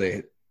end because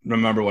they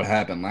remember what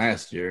happened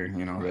last year,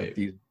 right.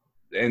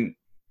 And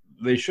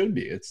they should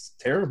be. It's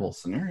a terrible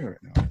scenario right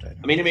now.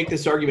 I mean, to make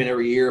this argument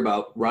every year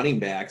about running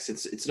backs,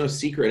 it's no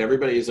secret.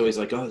 Everybody is always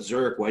like, oh,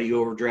 Zurich, why do you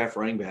overdraft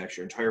running backs?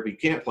 You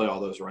can't play all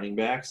those running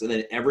backs. And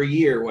then every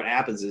year what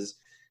happens is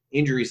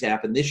injuries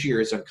happen. This year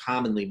is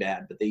uncommonly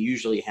bad, but they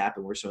usually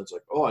happen where someone's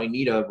like, oh, I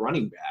need a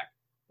running back.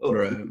 Oh,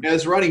 right. Who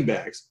has running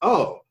backs?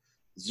 Oh,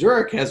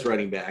 Zurich has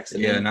running backs.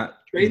 And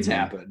trades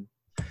happen.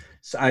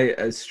 So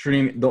I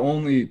stream. The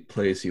only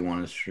place you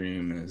want to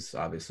stream is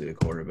obviously a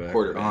quarterback.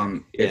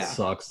 It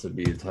sucks to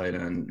be a tight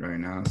end right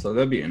now, so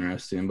that'd be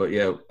interesting. But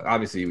yeah,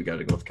 obviously we got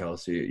to go with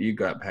Kelsey. You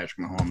got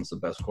Patrick Mahomes, the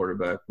best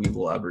quarterback we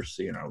will ever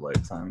see in our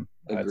lifetime.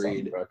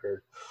 Agreed.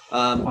 Record.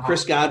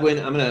 Chris Godwin.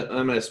 I'm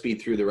gonna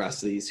speed through the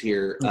rest of these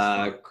here.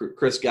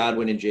 Chris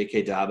Godwin and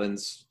J.K.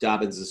 Dobbins.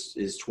 Dobbins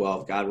is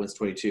 12. Godwin's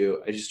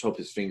 22. I just hope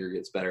his finger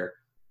gets better.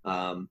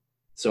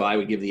 So I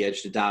would give the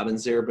edge to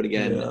Dobbins there. But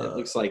again, it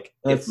looks like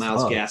if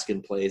Myles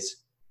Gaskin plays,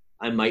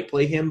 I might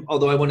play him.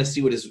 Although I want to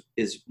see what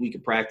his week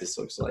of practice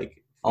looks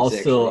like. I'll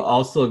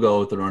still go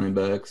with the running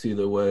backs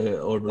either way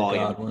over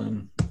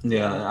Godwin.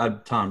 Yeah,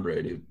 Tom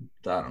Brady.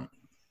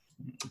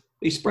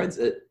 He spreads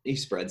it.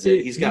 He's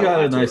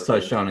got a nice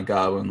touchdown in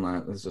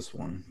Godwin. It's just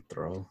one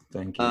throw.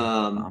 Thank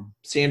you.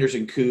 Sanders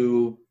and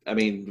Koo. I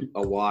mean,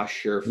 a wash.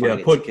 Sure, fine.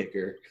 It's a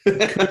kicker.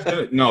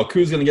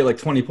 Koo's gonna get like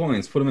 20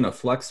 points. Put him in a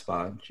flex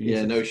spot.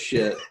 Jesus. Yeah, no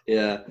shit.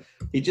 Yeah,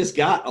 he just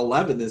got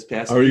 11 this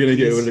past. Are you gonna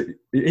get?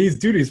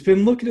 He's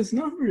been looking at his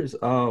numbers.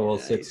 Oh well,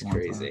 6. He's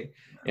crazy.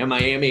 And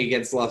Miami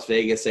against Las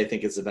Vegas, I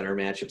think it's a better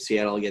matchup.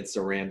 Seattle against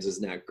the Rams is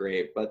not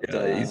great, but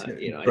I think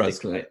he'll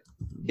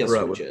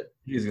switch it.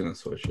 He's gonna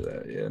switch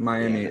that. Yeah,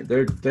 Miami,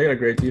 they got a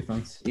great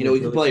defense. We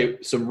can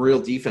play some real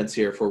defense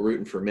here if we're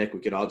rooting for Mick. We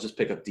could all just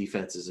pick up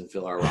defenses and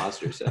fill our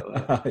roster. So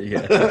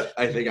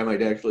I think I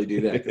might actually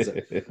do that because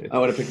I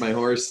want to pick my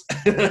horse.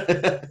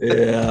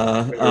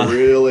 A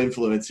real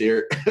influence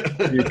here.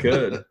 You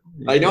could.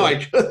 I know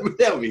I could.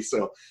 That would be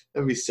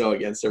so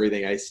against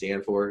everything I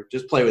stand for.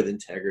 Just play with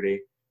integrity.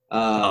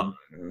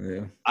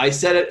 I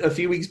said it a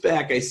few weeks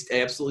back. I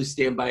absolutely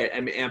stand by it.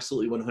 I'm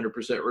absolutely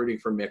 100% rooting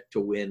for Mick to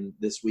win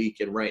this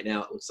week. And right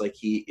now it looks like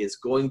he is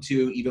going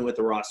to, even with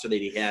the roster that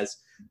he has.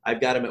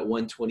 I've got him at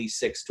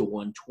 126 to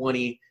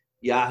 120.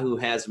 Yahoo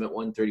has him at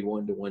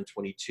 131 to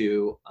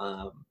 122.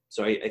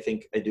 So I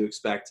think I do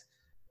expect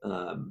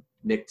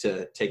Mick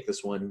to take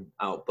this one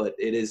out, but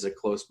it is a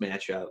close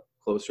matchup,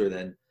 closer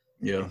than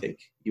I think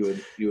you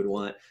would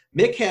want.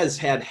 Mick has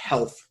had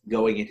health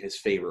going in his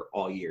favor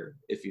all year,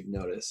 if you've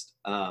noticed.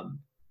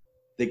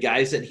 The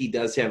guys that he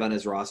does have on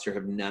his roster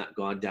have not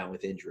gone down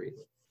with injury.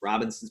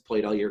 Robinson's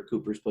played all year.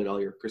 Cooper's played all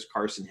year. Chris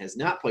Carson has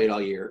not played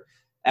all year.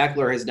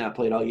 Eckler has not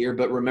played all year.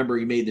 But remember,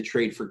 he made the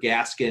trade for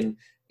Gaskin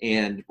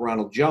and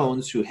Ronald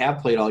Jones, who have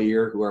played all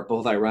year, who are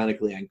both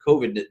ironically on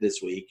COVID this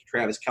week.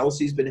 Travis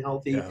Kelce's been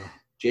healthy. Yeah.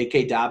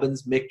 J.K.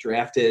 Dobbins, Mick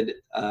drafted.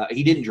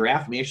 He didn't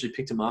draft him. He actually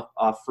picked him up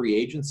off free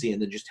agency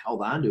and then just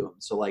held on to him.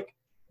 So,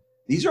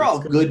 these are all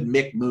good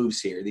Mick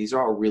moves here. These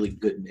are all really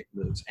good Mick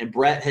moves. And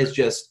Brett has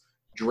just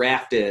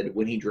drafted.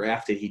 When he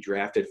drafted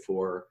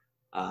for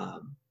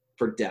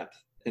depth.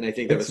 And I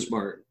think that was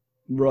smart.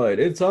 Right.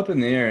 It's up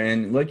in the air.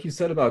 And like you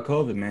said about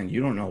COVID, man,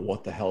 you don't know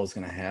what the hell is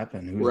going to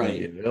happen. Who's going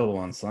to be available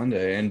on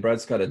Sunday. And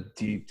Brett's got a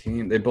deep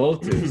team. They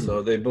both do.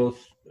 So they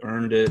both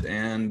earned it.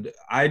 And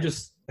I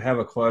just have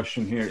a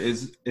question here.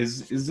 Is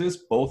this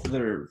both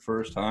their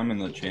first time in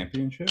the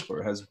championship,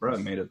 or has Brett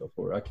made it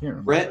before? I can't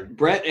remember.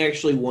 Brett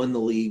actually won the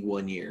league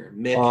one year.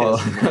 Mick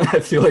has I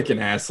feel like an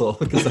asshole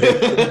because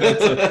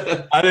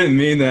I didn't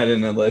mean that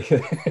in a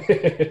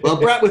Well,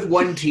 Brett with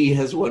one T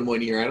has won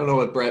 1 year. I don't know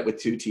what Brett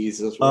with 2 T's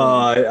has won.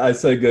 I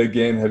said good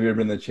game. Have you ever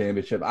been in the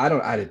championship? I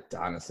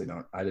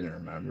didn't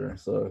remember.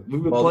 So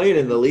we've been playing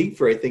in the league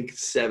for I think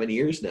 7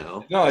 years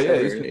now. No, yeah,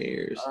 7 or 8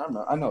 years.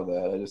 I know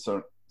that. I just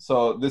don't.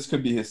 So this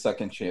could be his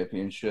second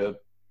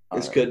championship.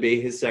 This could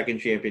be his second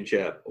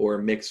championship or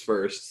Mick's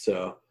first.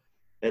 So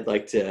I'd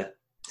like to.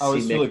 I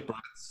always feel like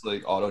Brett's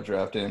auto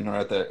drafting or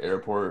at the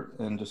airport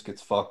and just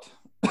gets fucked.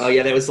 Oh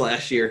yeah, that was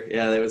last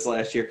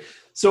year.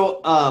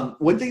 So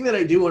one thing that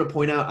I do want to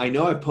point out, I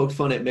know I've poked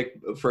fun at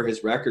Mick for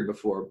his record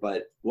before,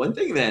 but one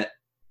thing that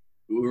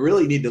we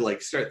really need to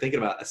start thinking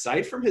about,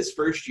 aside from his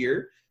first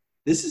year,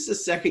 This is the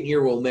second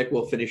year where Mick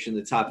will finish in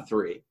the top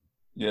 3.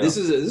 Yeah. This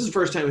is the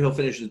first time he'll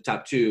finish in the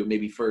top 2,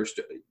 maybe first,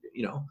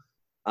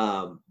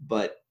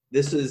 but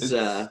this is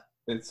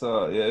it's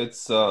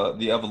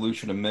the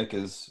evolution of Mick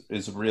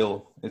is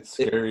real. It's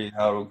scary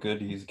how good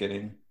he's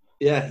getting.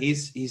 Yeah,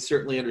 he's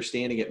certainly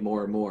understanding it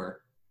more and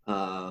more.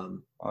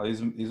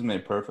 He's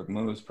made perfect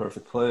moves,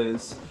 perfect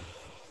plays.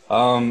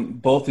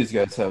 Both these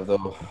guys have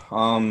though.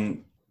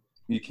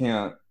 You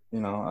can't,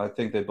 I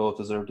think they both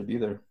deserve to be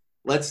there.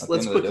 Let's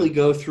quickly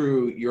go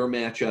through your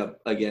matchup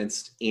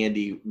against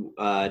Andy.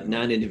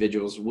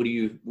 Non-individuals. Who do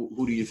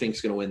you think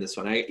is going to win this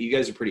one? You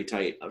guys are pretty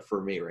tight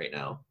for me right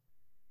now.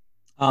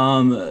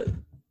 I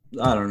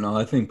don't know.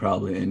 I think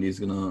probably Andy's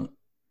gonna.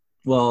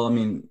 Well, I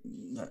mean,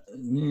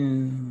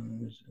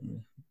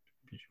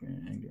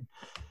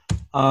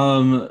 I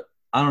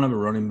don't have a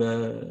running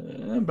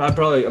back.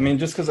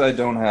 Just because I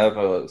don't have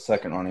a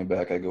second running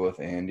back, I go with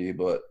Andy.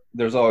 But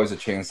there's always a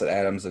chance that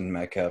Adams and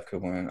Metcalf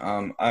could win.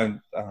 I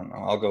don't know.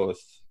 I'll go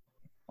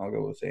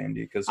with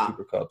Andy because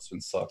Cooper Kupp's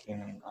been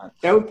sucking.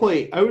 I would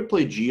play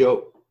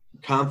Gio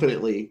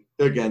confidently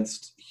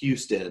against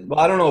Houston. Well,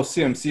 I don't know if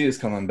CMC is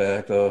coming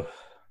back though.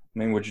 I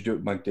mean, would you do it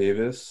with Mike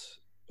Davis?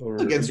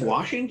 Against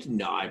Washington?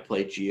 No, I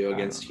play Gio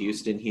against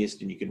Houston.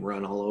 Houston, you can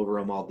run all over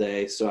them all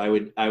day. So I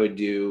would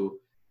do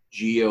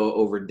Gio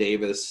over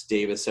Davis.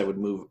 Davis, I would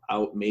move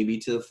out maybe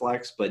to the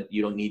flex, but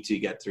you don't need to.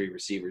 You got 3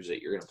 receivers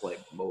that you're going to play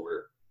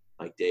over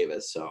Mike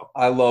Davis. So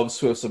I love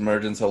Swift's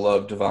emergence. I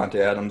love Devontae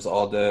Adams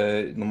all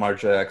day, Lamar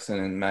Jackson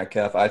and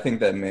Metcalf. I think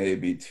that may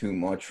be too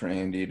much for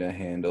Andy to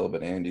handle,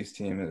 but Andy's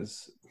team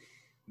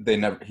he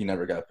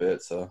never got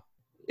bit, so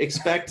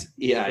expect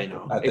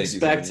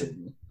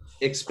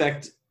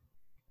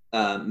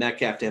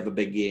Metcalf to have a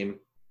big game.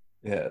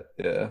 Yeah.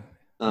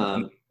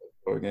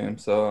 Game.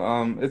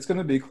 So it's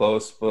gonna be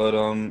close, but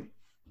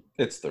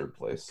it's third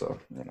place, so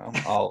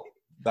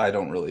I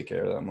don't really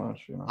care that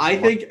much.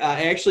 I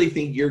actually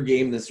think your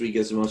game this week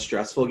is the most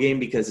stressful game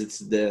because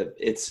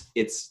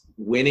it's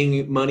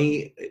winning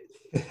money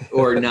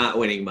or not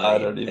winning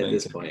money at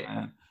this point.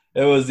 Man.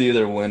 It was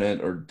either win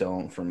it or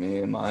don't for me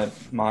in my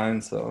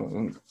mind.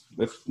 So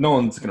if no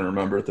one's gonna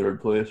remember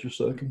third place or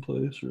second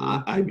place, you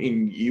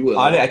will.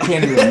 I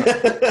can't even.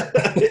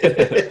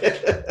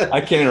 I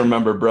can't even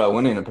remember Brett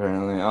winning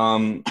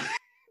apparently.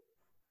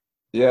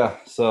 Yeah.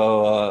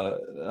 So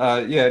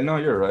no,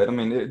 you're right. I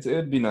mean,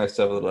 it'd be nice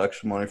to have a little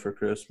extra money for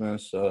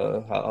Christmas,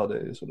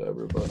 holidays,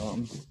 whatever. But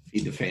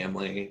feed the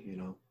family,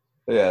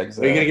 Yeah,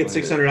 exactly. You're gonna get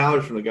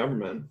 $600 from the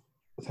government.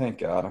 Thank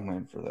God I'm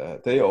waiting for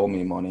that. They owe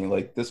me money.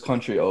 Like, this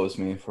country owes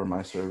me for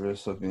my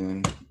service of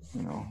being,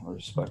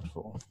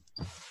 respectful,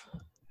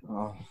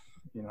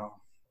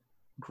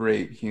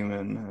 great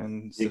human.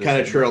 And you kind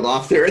of trailed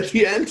off there at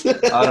the end.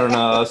 I don't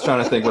know. I was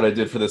trying to think what I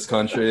did for this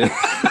country.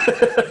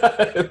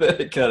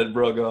 It kind of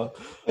broke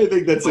off. I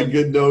think that's a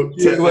good note.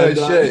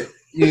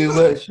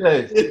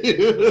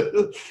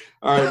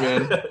 All right,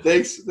 man.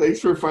 Thanks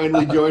for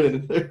finally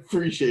joining. I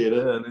appreciate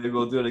it. Yeah, maybe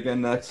we'll do it again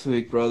next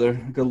week, brother.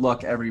 Good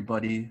luck,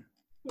 everybody.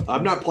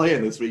 I'm not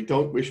playing this week.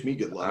 Don't wish me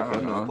good luck.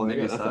 I'm not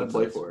playing. I got nothing to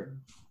play for.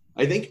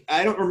 I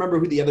don't remember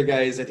who the other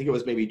guy is. I think it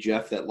was maybe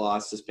Jeff that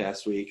lost this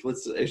past week.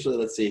 Let's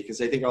see, because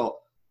I think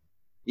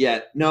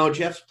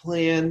Jeff's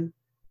playing.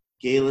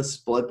 Galus,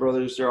 Blood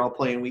Brothers, they're all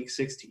playing week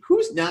 16.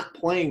 Who's not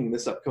playing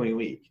this upcoming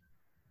week?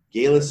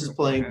 Galus is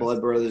playing.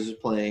 Blood Brothers is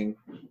playing.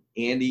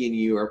 Andy and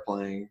you are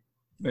playing.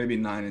 Maybe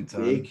 9 and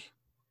 10. Big.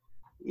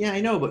 Yeah,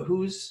 I know, but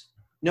who's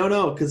 –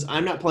 no, because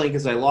I'm not playing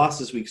because I lost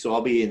this week, so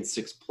I'll be in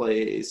 6th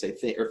place, I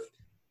think, or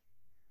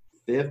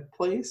 5th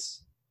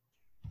place?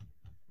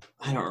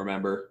 I don't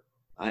remember.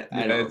 I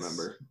don't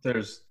remember.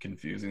 There's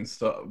confusing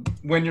stuff.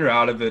 When you're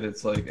out of it,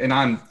 it's like – and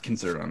I'm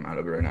out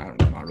of it right now.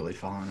 I'm not really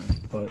following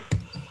it. But,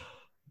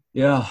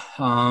 yeah,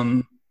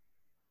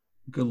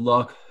 good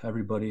luck,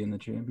 everybody, in the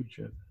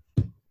championship.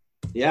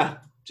 Yeah,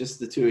 just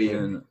the two of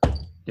you.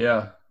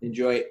 Yeah.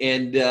 Enjoy.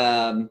 And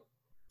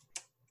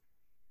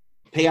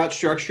payout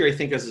structure, I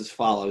think, is as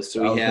follows.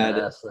 So we had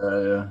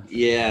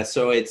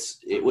so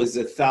it was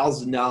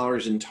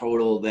 $1,000 in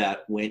total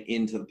that went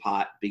into the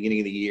pot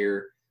beginning of the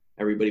year.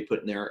 Everybody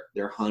put in their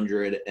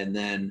 100, and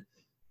then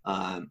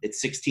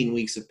it's 16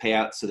 weeks of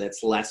payout, so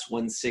that's less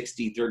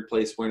 160. Third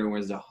place winner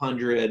wins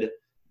 100.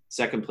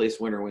 Second place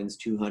winner wins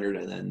 200,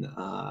 and then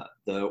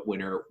the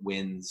winner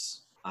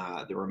wins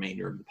the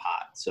remainder of the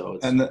pot. So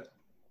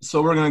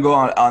So we're gonna go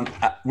on.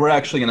 We're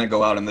actually gonna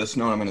go out on this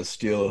note. I'm gonna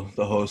steal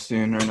the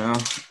hosting right now.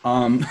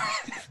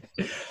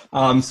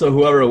 So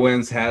whoever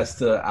wins has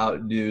to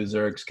outdo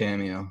Zerk's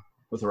cameo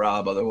with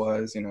Rob.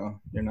 Otherwise, you're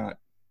not.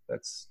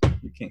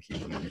 You can't keep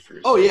the money for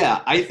yourself. Oh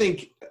yeah, I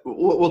think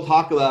we'll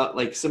talk about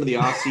like some of the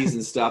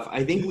off-season stuff.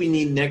 I think we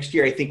need next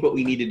year. I think what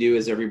we need to do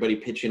is everybody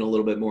pitch in a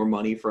little bit more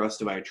money for us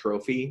to buy a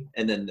trophy,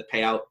 and then the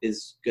payout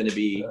is going to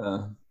be,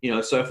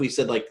 So if we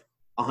said like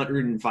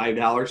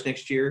 $105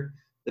 next year,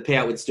 the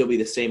payout would still be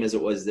the same as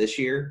it was this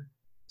year.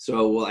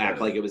 So we'll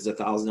act like it was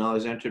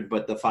 $1,000 entered,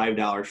 but the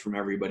 $5 from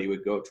everybody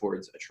would go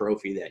towards a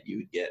trophy that you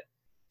would get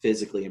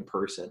physically in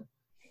person.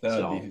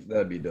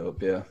 That'd be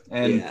dope, yeah.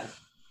 And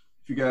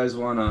if you guys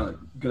want a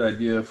good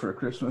idea for a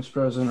Christmas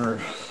present or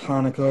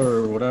Hanukkah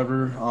or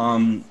whatever,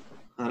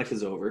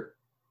 Hanukkah's over.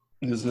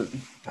 is it?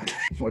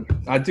 What?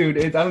 Dude,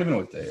 I don't even know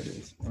what day it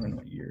is. I don't know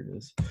what year it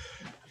is.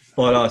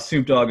 But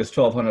Snoop Dogg is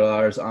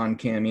 $1,200 on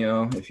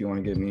Cameo. If you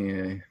want to give me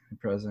a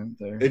present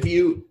there. If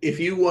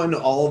you won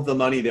all of the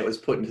money that was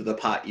put into the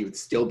pot, you would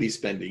still be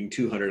spending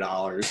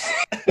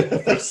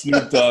 $200 for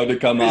Snoop Dogg to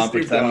come on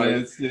for 10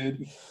 minutes,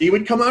 dude. He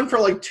would come on for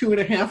like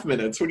 2.5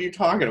 minutes. What are you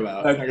talking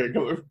about?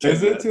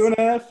 Is it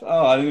 2.5?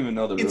 Oh, I didn't even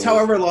know the rules. It's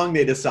however long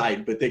they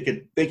decide, but they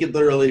could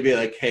literally be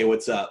like, "Hey,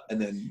 what's up?" and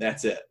then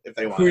that's it if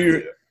they want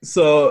to.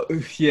 So,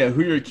 yeah,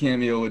 who your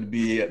cameo would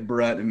be,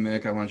 Brett and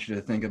Mick. I want you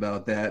to think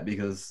about that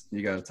because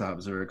you got to top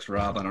Zerix.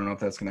 Rob, I don't know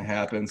if that's going to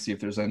happen. See if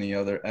there's any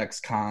other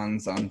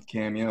ex-cons on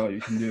cameo you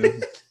can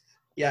do.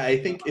 Yeah, I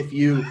think if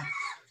you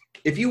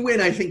win,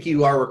 I think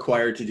you are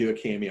required to do a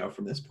cameo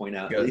from this point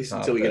out, at least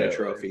until we get a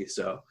trophy.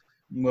 So,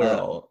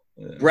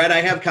 Brett, I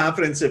have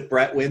confidence if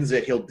Brett wins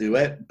it, he'll do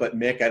it. But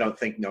Mick, I don't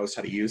think knows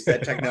how to use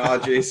that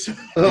technology. So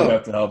you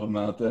have to help him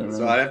out there. Right?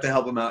 So I'd have to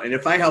help him out. And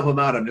if I help him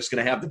out, I'm just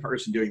going to have the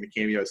person doing the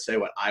cameo say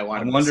what I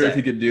want. I wonder if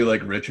he could do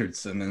like Richard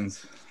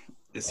Simmons.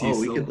 Is he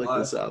we could look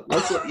this up.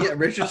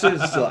 Richard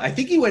Simmons is still. I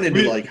think he went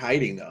into like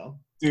hiding though.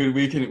 Dude,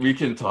 we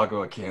can talk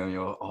about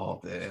cameo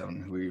all day on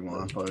who you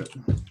want, but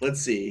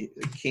let's see.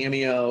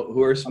 Cameo.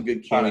 Who are some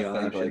good cameo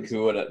options?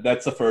 Like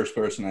that's the first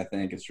person I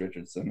think is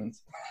Richard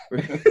Simmons.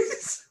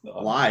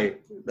 Why?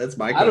 That's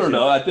my question. I don't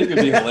know. I think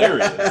it'd be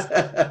hilarious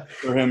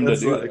for him to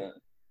do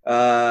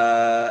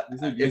that.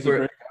 He's a great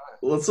guy.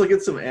 Let's look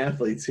at some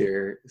athletes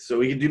here. So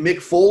we can do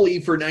Mick Foley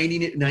for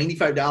 $95.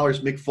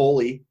 Mick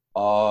Foley.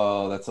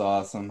 Oh, that's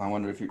awesome. I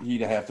wonder if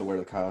he'd have to wear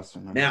the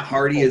costume. Matt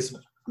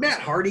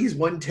Hardy's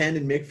 110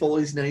 and Mick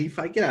Foley's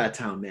 95. Get out of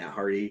town, Matt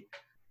Hardy.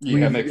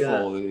 Yeah, Mick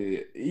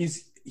Foley.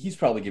 He's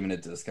probably giving a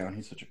discount.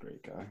 He's such a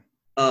great guy.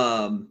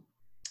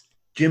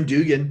 Jim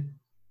Dugan,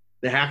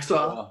 the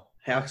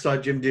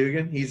Hacksaw Jim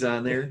Dugan. He's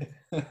on there.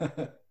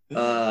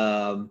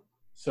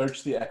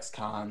 Search the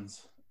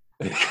ex-cons.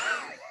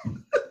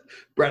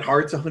 Bret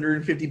Hart's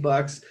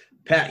 $150.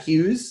 Pat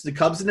Hughes, the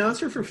Cubs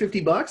announcer, for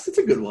 $50. That's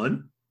a good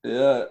one.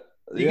 Yeah.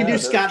 You can do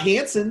Scott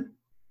Hansen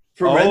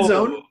from Red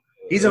Zone.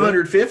 He's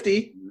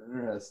 $150.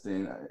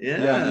 Interesting.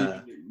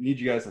 Yeah. Need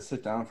you guys to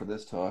sit down for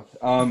this talk.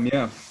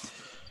 Yeah.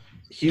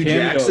 Hugh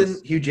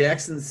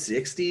Jackson,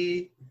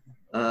 $60.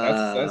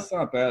 That's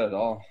not bad at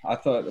all. I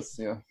thought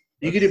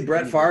you could do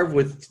Brett Favre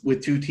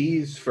with two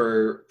T's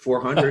for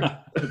 $400.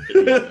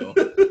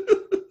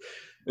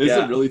 Is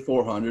it really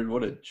 $400?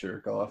 What a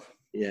jerk off.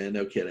 Yeah,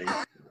 no kidding.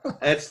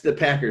 That's the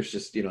Packers.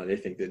 Just they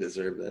think they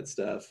deserve that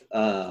stuff.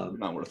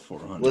 Not worth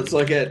 $400. Let's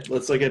look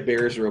at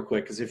Bears real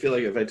quick because I feel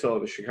like if I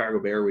told a Chicago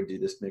Bear would do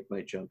this, Mick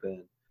might jump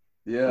in.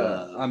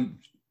 Yeah,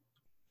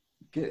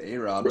 get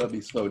A-Rob. That'd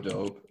be so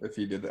dope if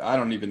he did that. I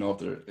don't even know if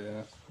they're.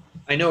 Yeah,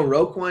 I know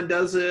Roquan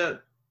does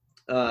it.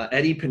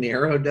 Eddie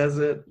Pinheiro does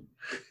it.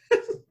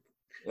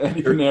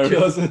 Eddie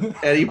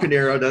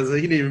Pinheiro does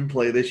it. He didn't even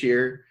play this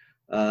year.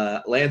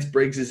 Lance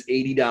Briggs is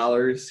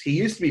 $80. He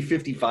used to be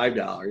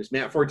 $55.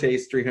 Matt Forte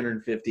is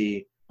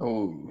 $350.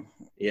 Oh,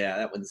 yeah,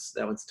 that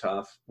one's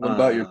tough. What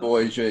about your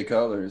boy Jay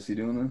Cutler? Is he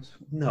doing this?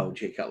 No,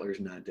 Jay Cutler's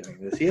not doing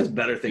this. He has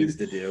better things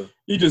to do.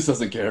 He just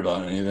doesn't care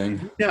about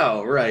anything.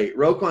 No, right.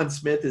 Roquan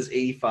Smith is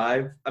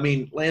 $85. I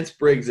mean, Lance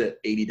Briggs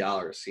at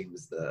 $80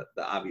 seems the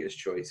obvious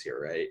choice here,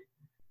 right?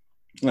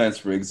 Lance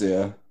Briggs,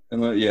 yeah,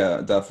 and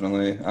yeah,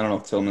 definitely. I don't know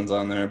if Tillman's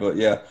on there, but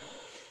yeah.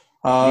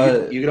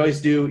 You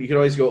could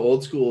always go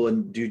old school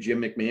and do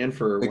Jim McMahon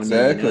for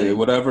exactly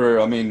whatever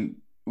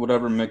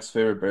Mick's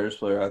favorite Bears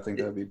player. I think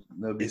that'd be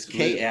is sweet.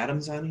 Kay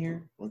Adams on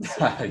here?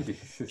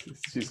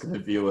 She's gonna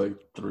be like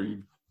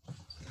 3.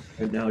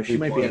 No, she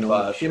might be on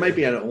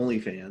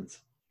OnlyFans.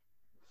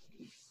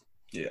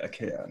 Yeah,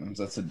 Kay Adams.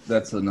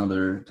 That's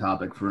another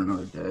topic for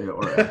another day.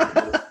 Or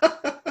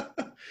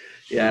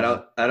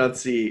yeah, I don't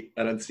see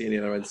any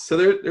other ones. So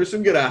there's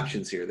some good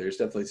options here. There's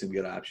definitely some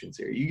good options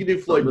here. You can do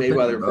Floyd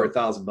Mayweather for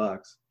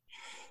 $1,000.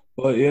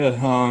 But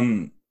yeah,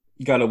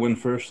 you got to win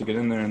first to get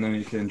in there, and then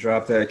you can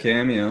drop that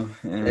cameo.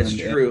 And, that's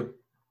true.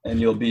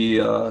 And you'll be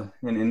in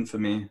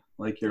infamy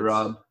like your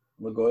Rob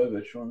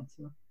Blagojevich once.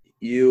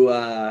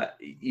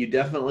 You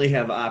definitely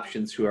have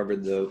options, whoever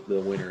the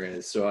winner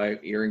is. So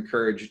you're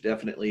encouraged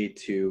definitely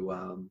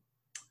to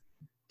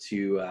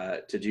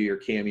do your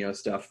cameo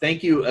stuff.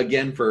 Thank you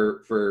again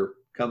for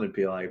coming,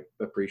 Peel. I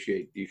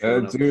appreciate you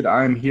showing up. Dude,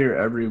 I'm here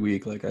every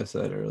week, like I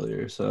said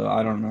earlier. So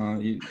I don't know.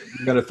 You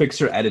got to fix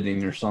your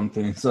editing or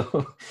something.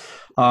 So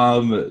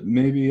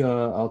maybe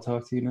I'll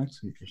talk to you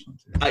next week or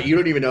something. You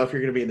don't even know if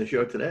you're going to be in the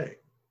show today.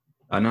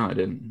 I know I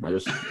didn't. I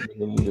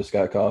just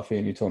got coffee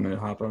and you told me to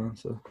hop on.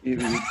 So you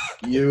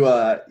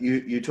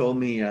told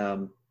me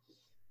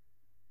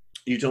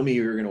you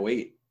were going to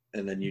wait,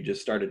 and then you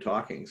just started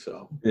talking.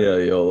 So yeah,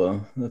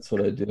 YOLO. That's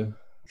what I do.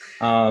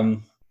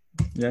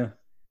 Yeah.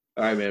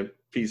 All right, man.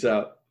 Peace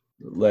out.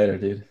 Later,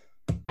 dude.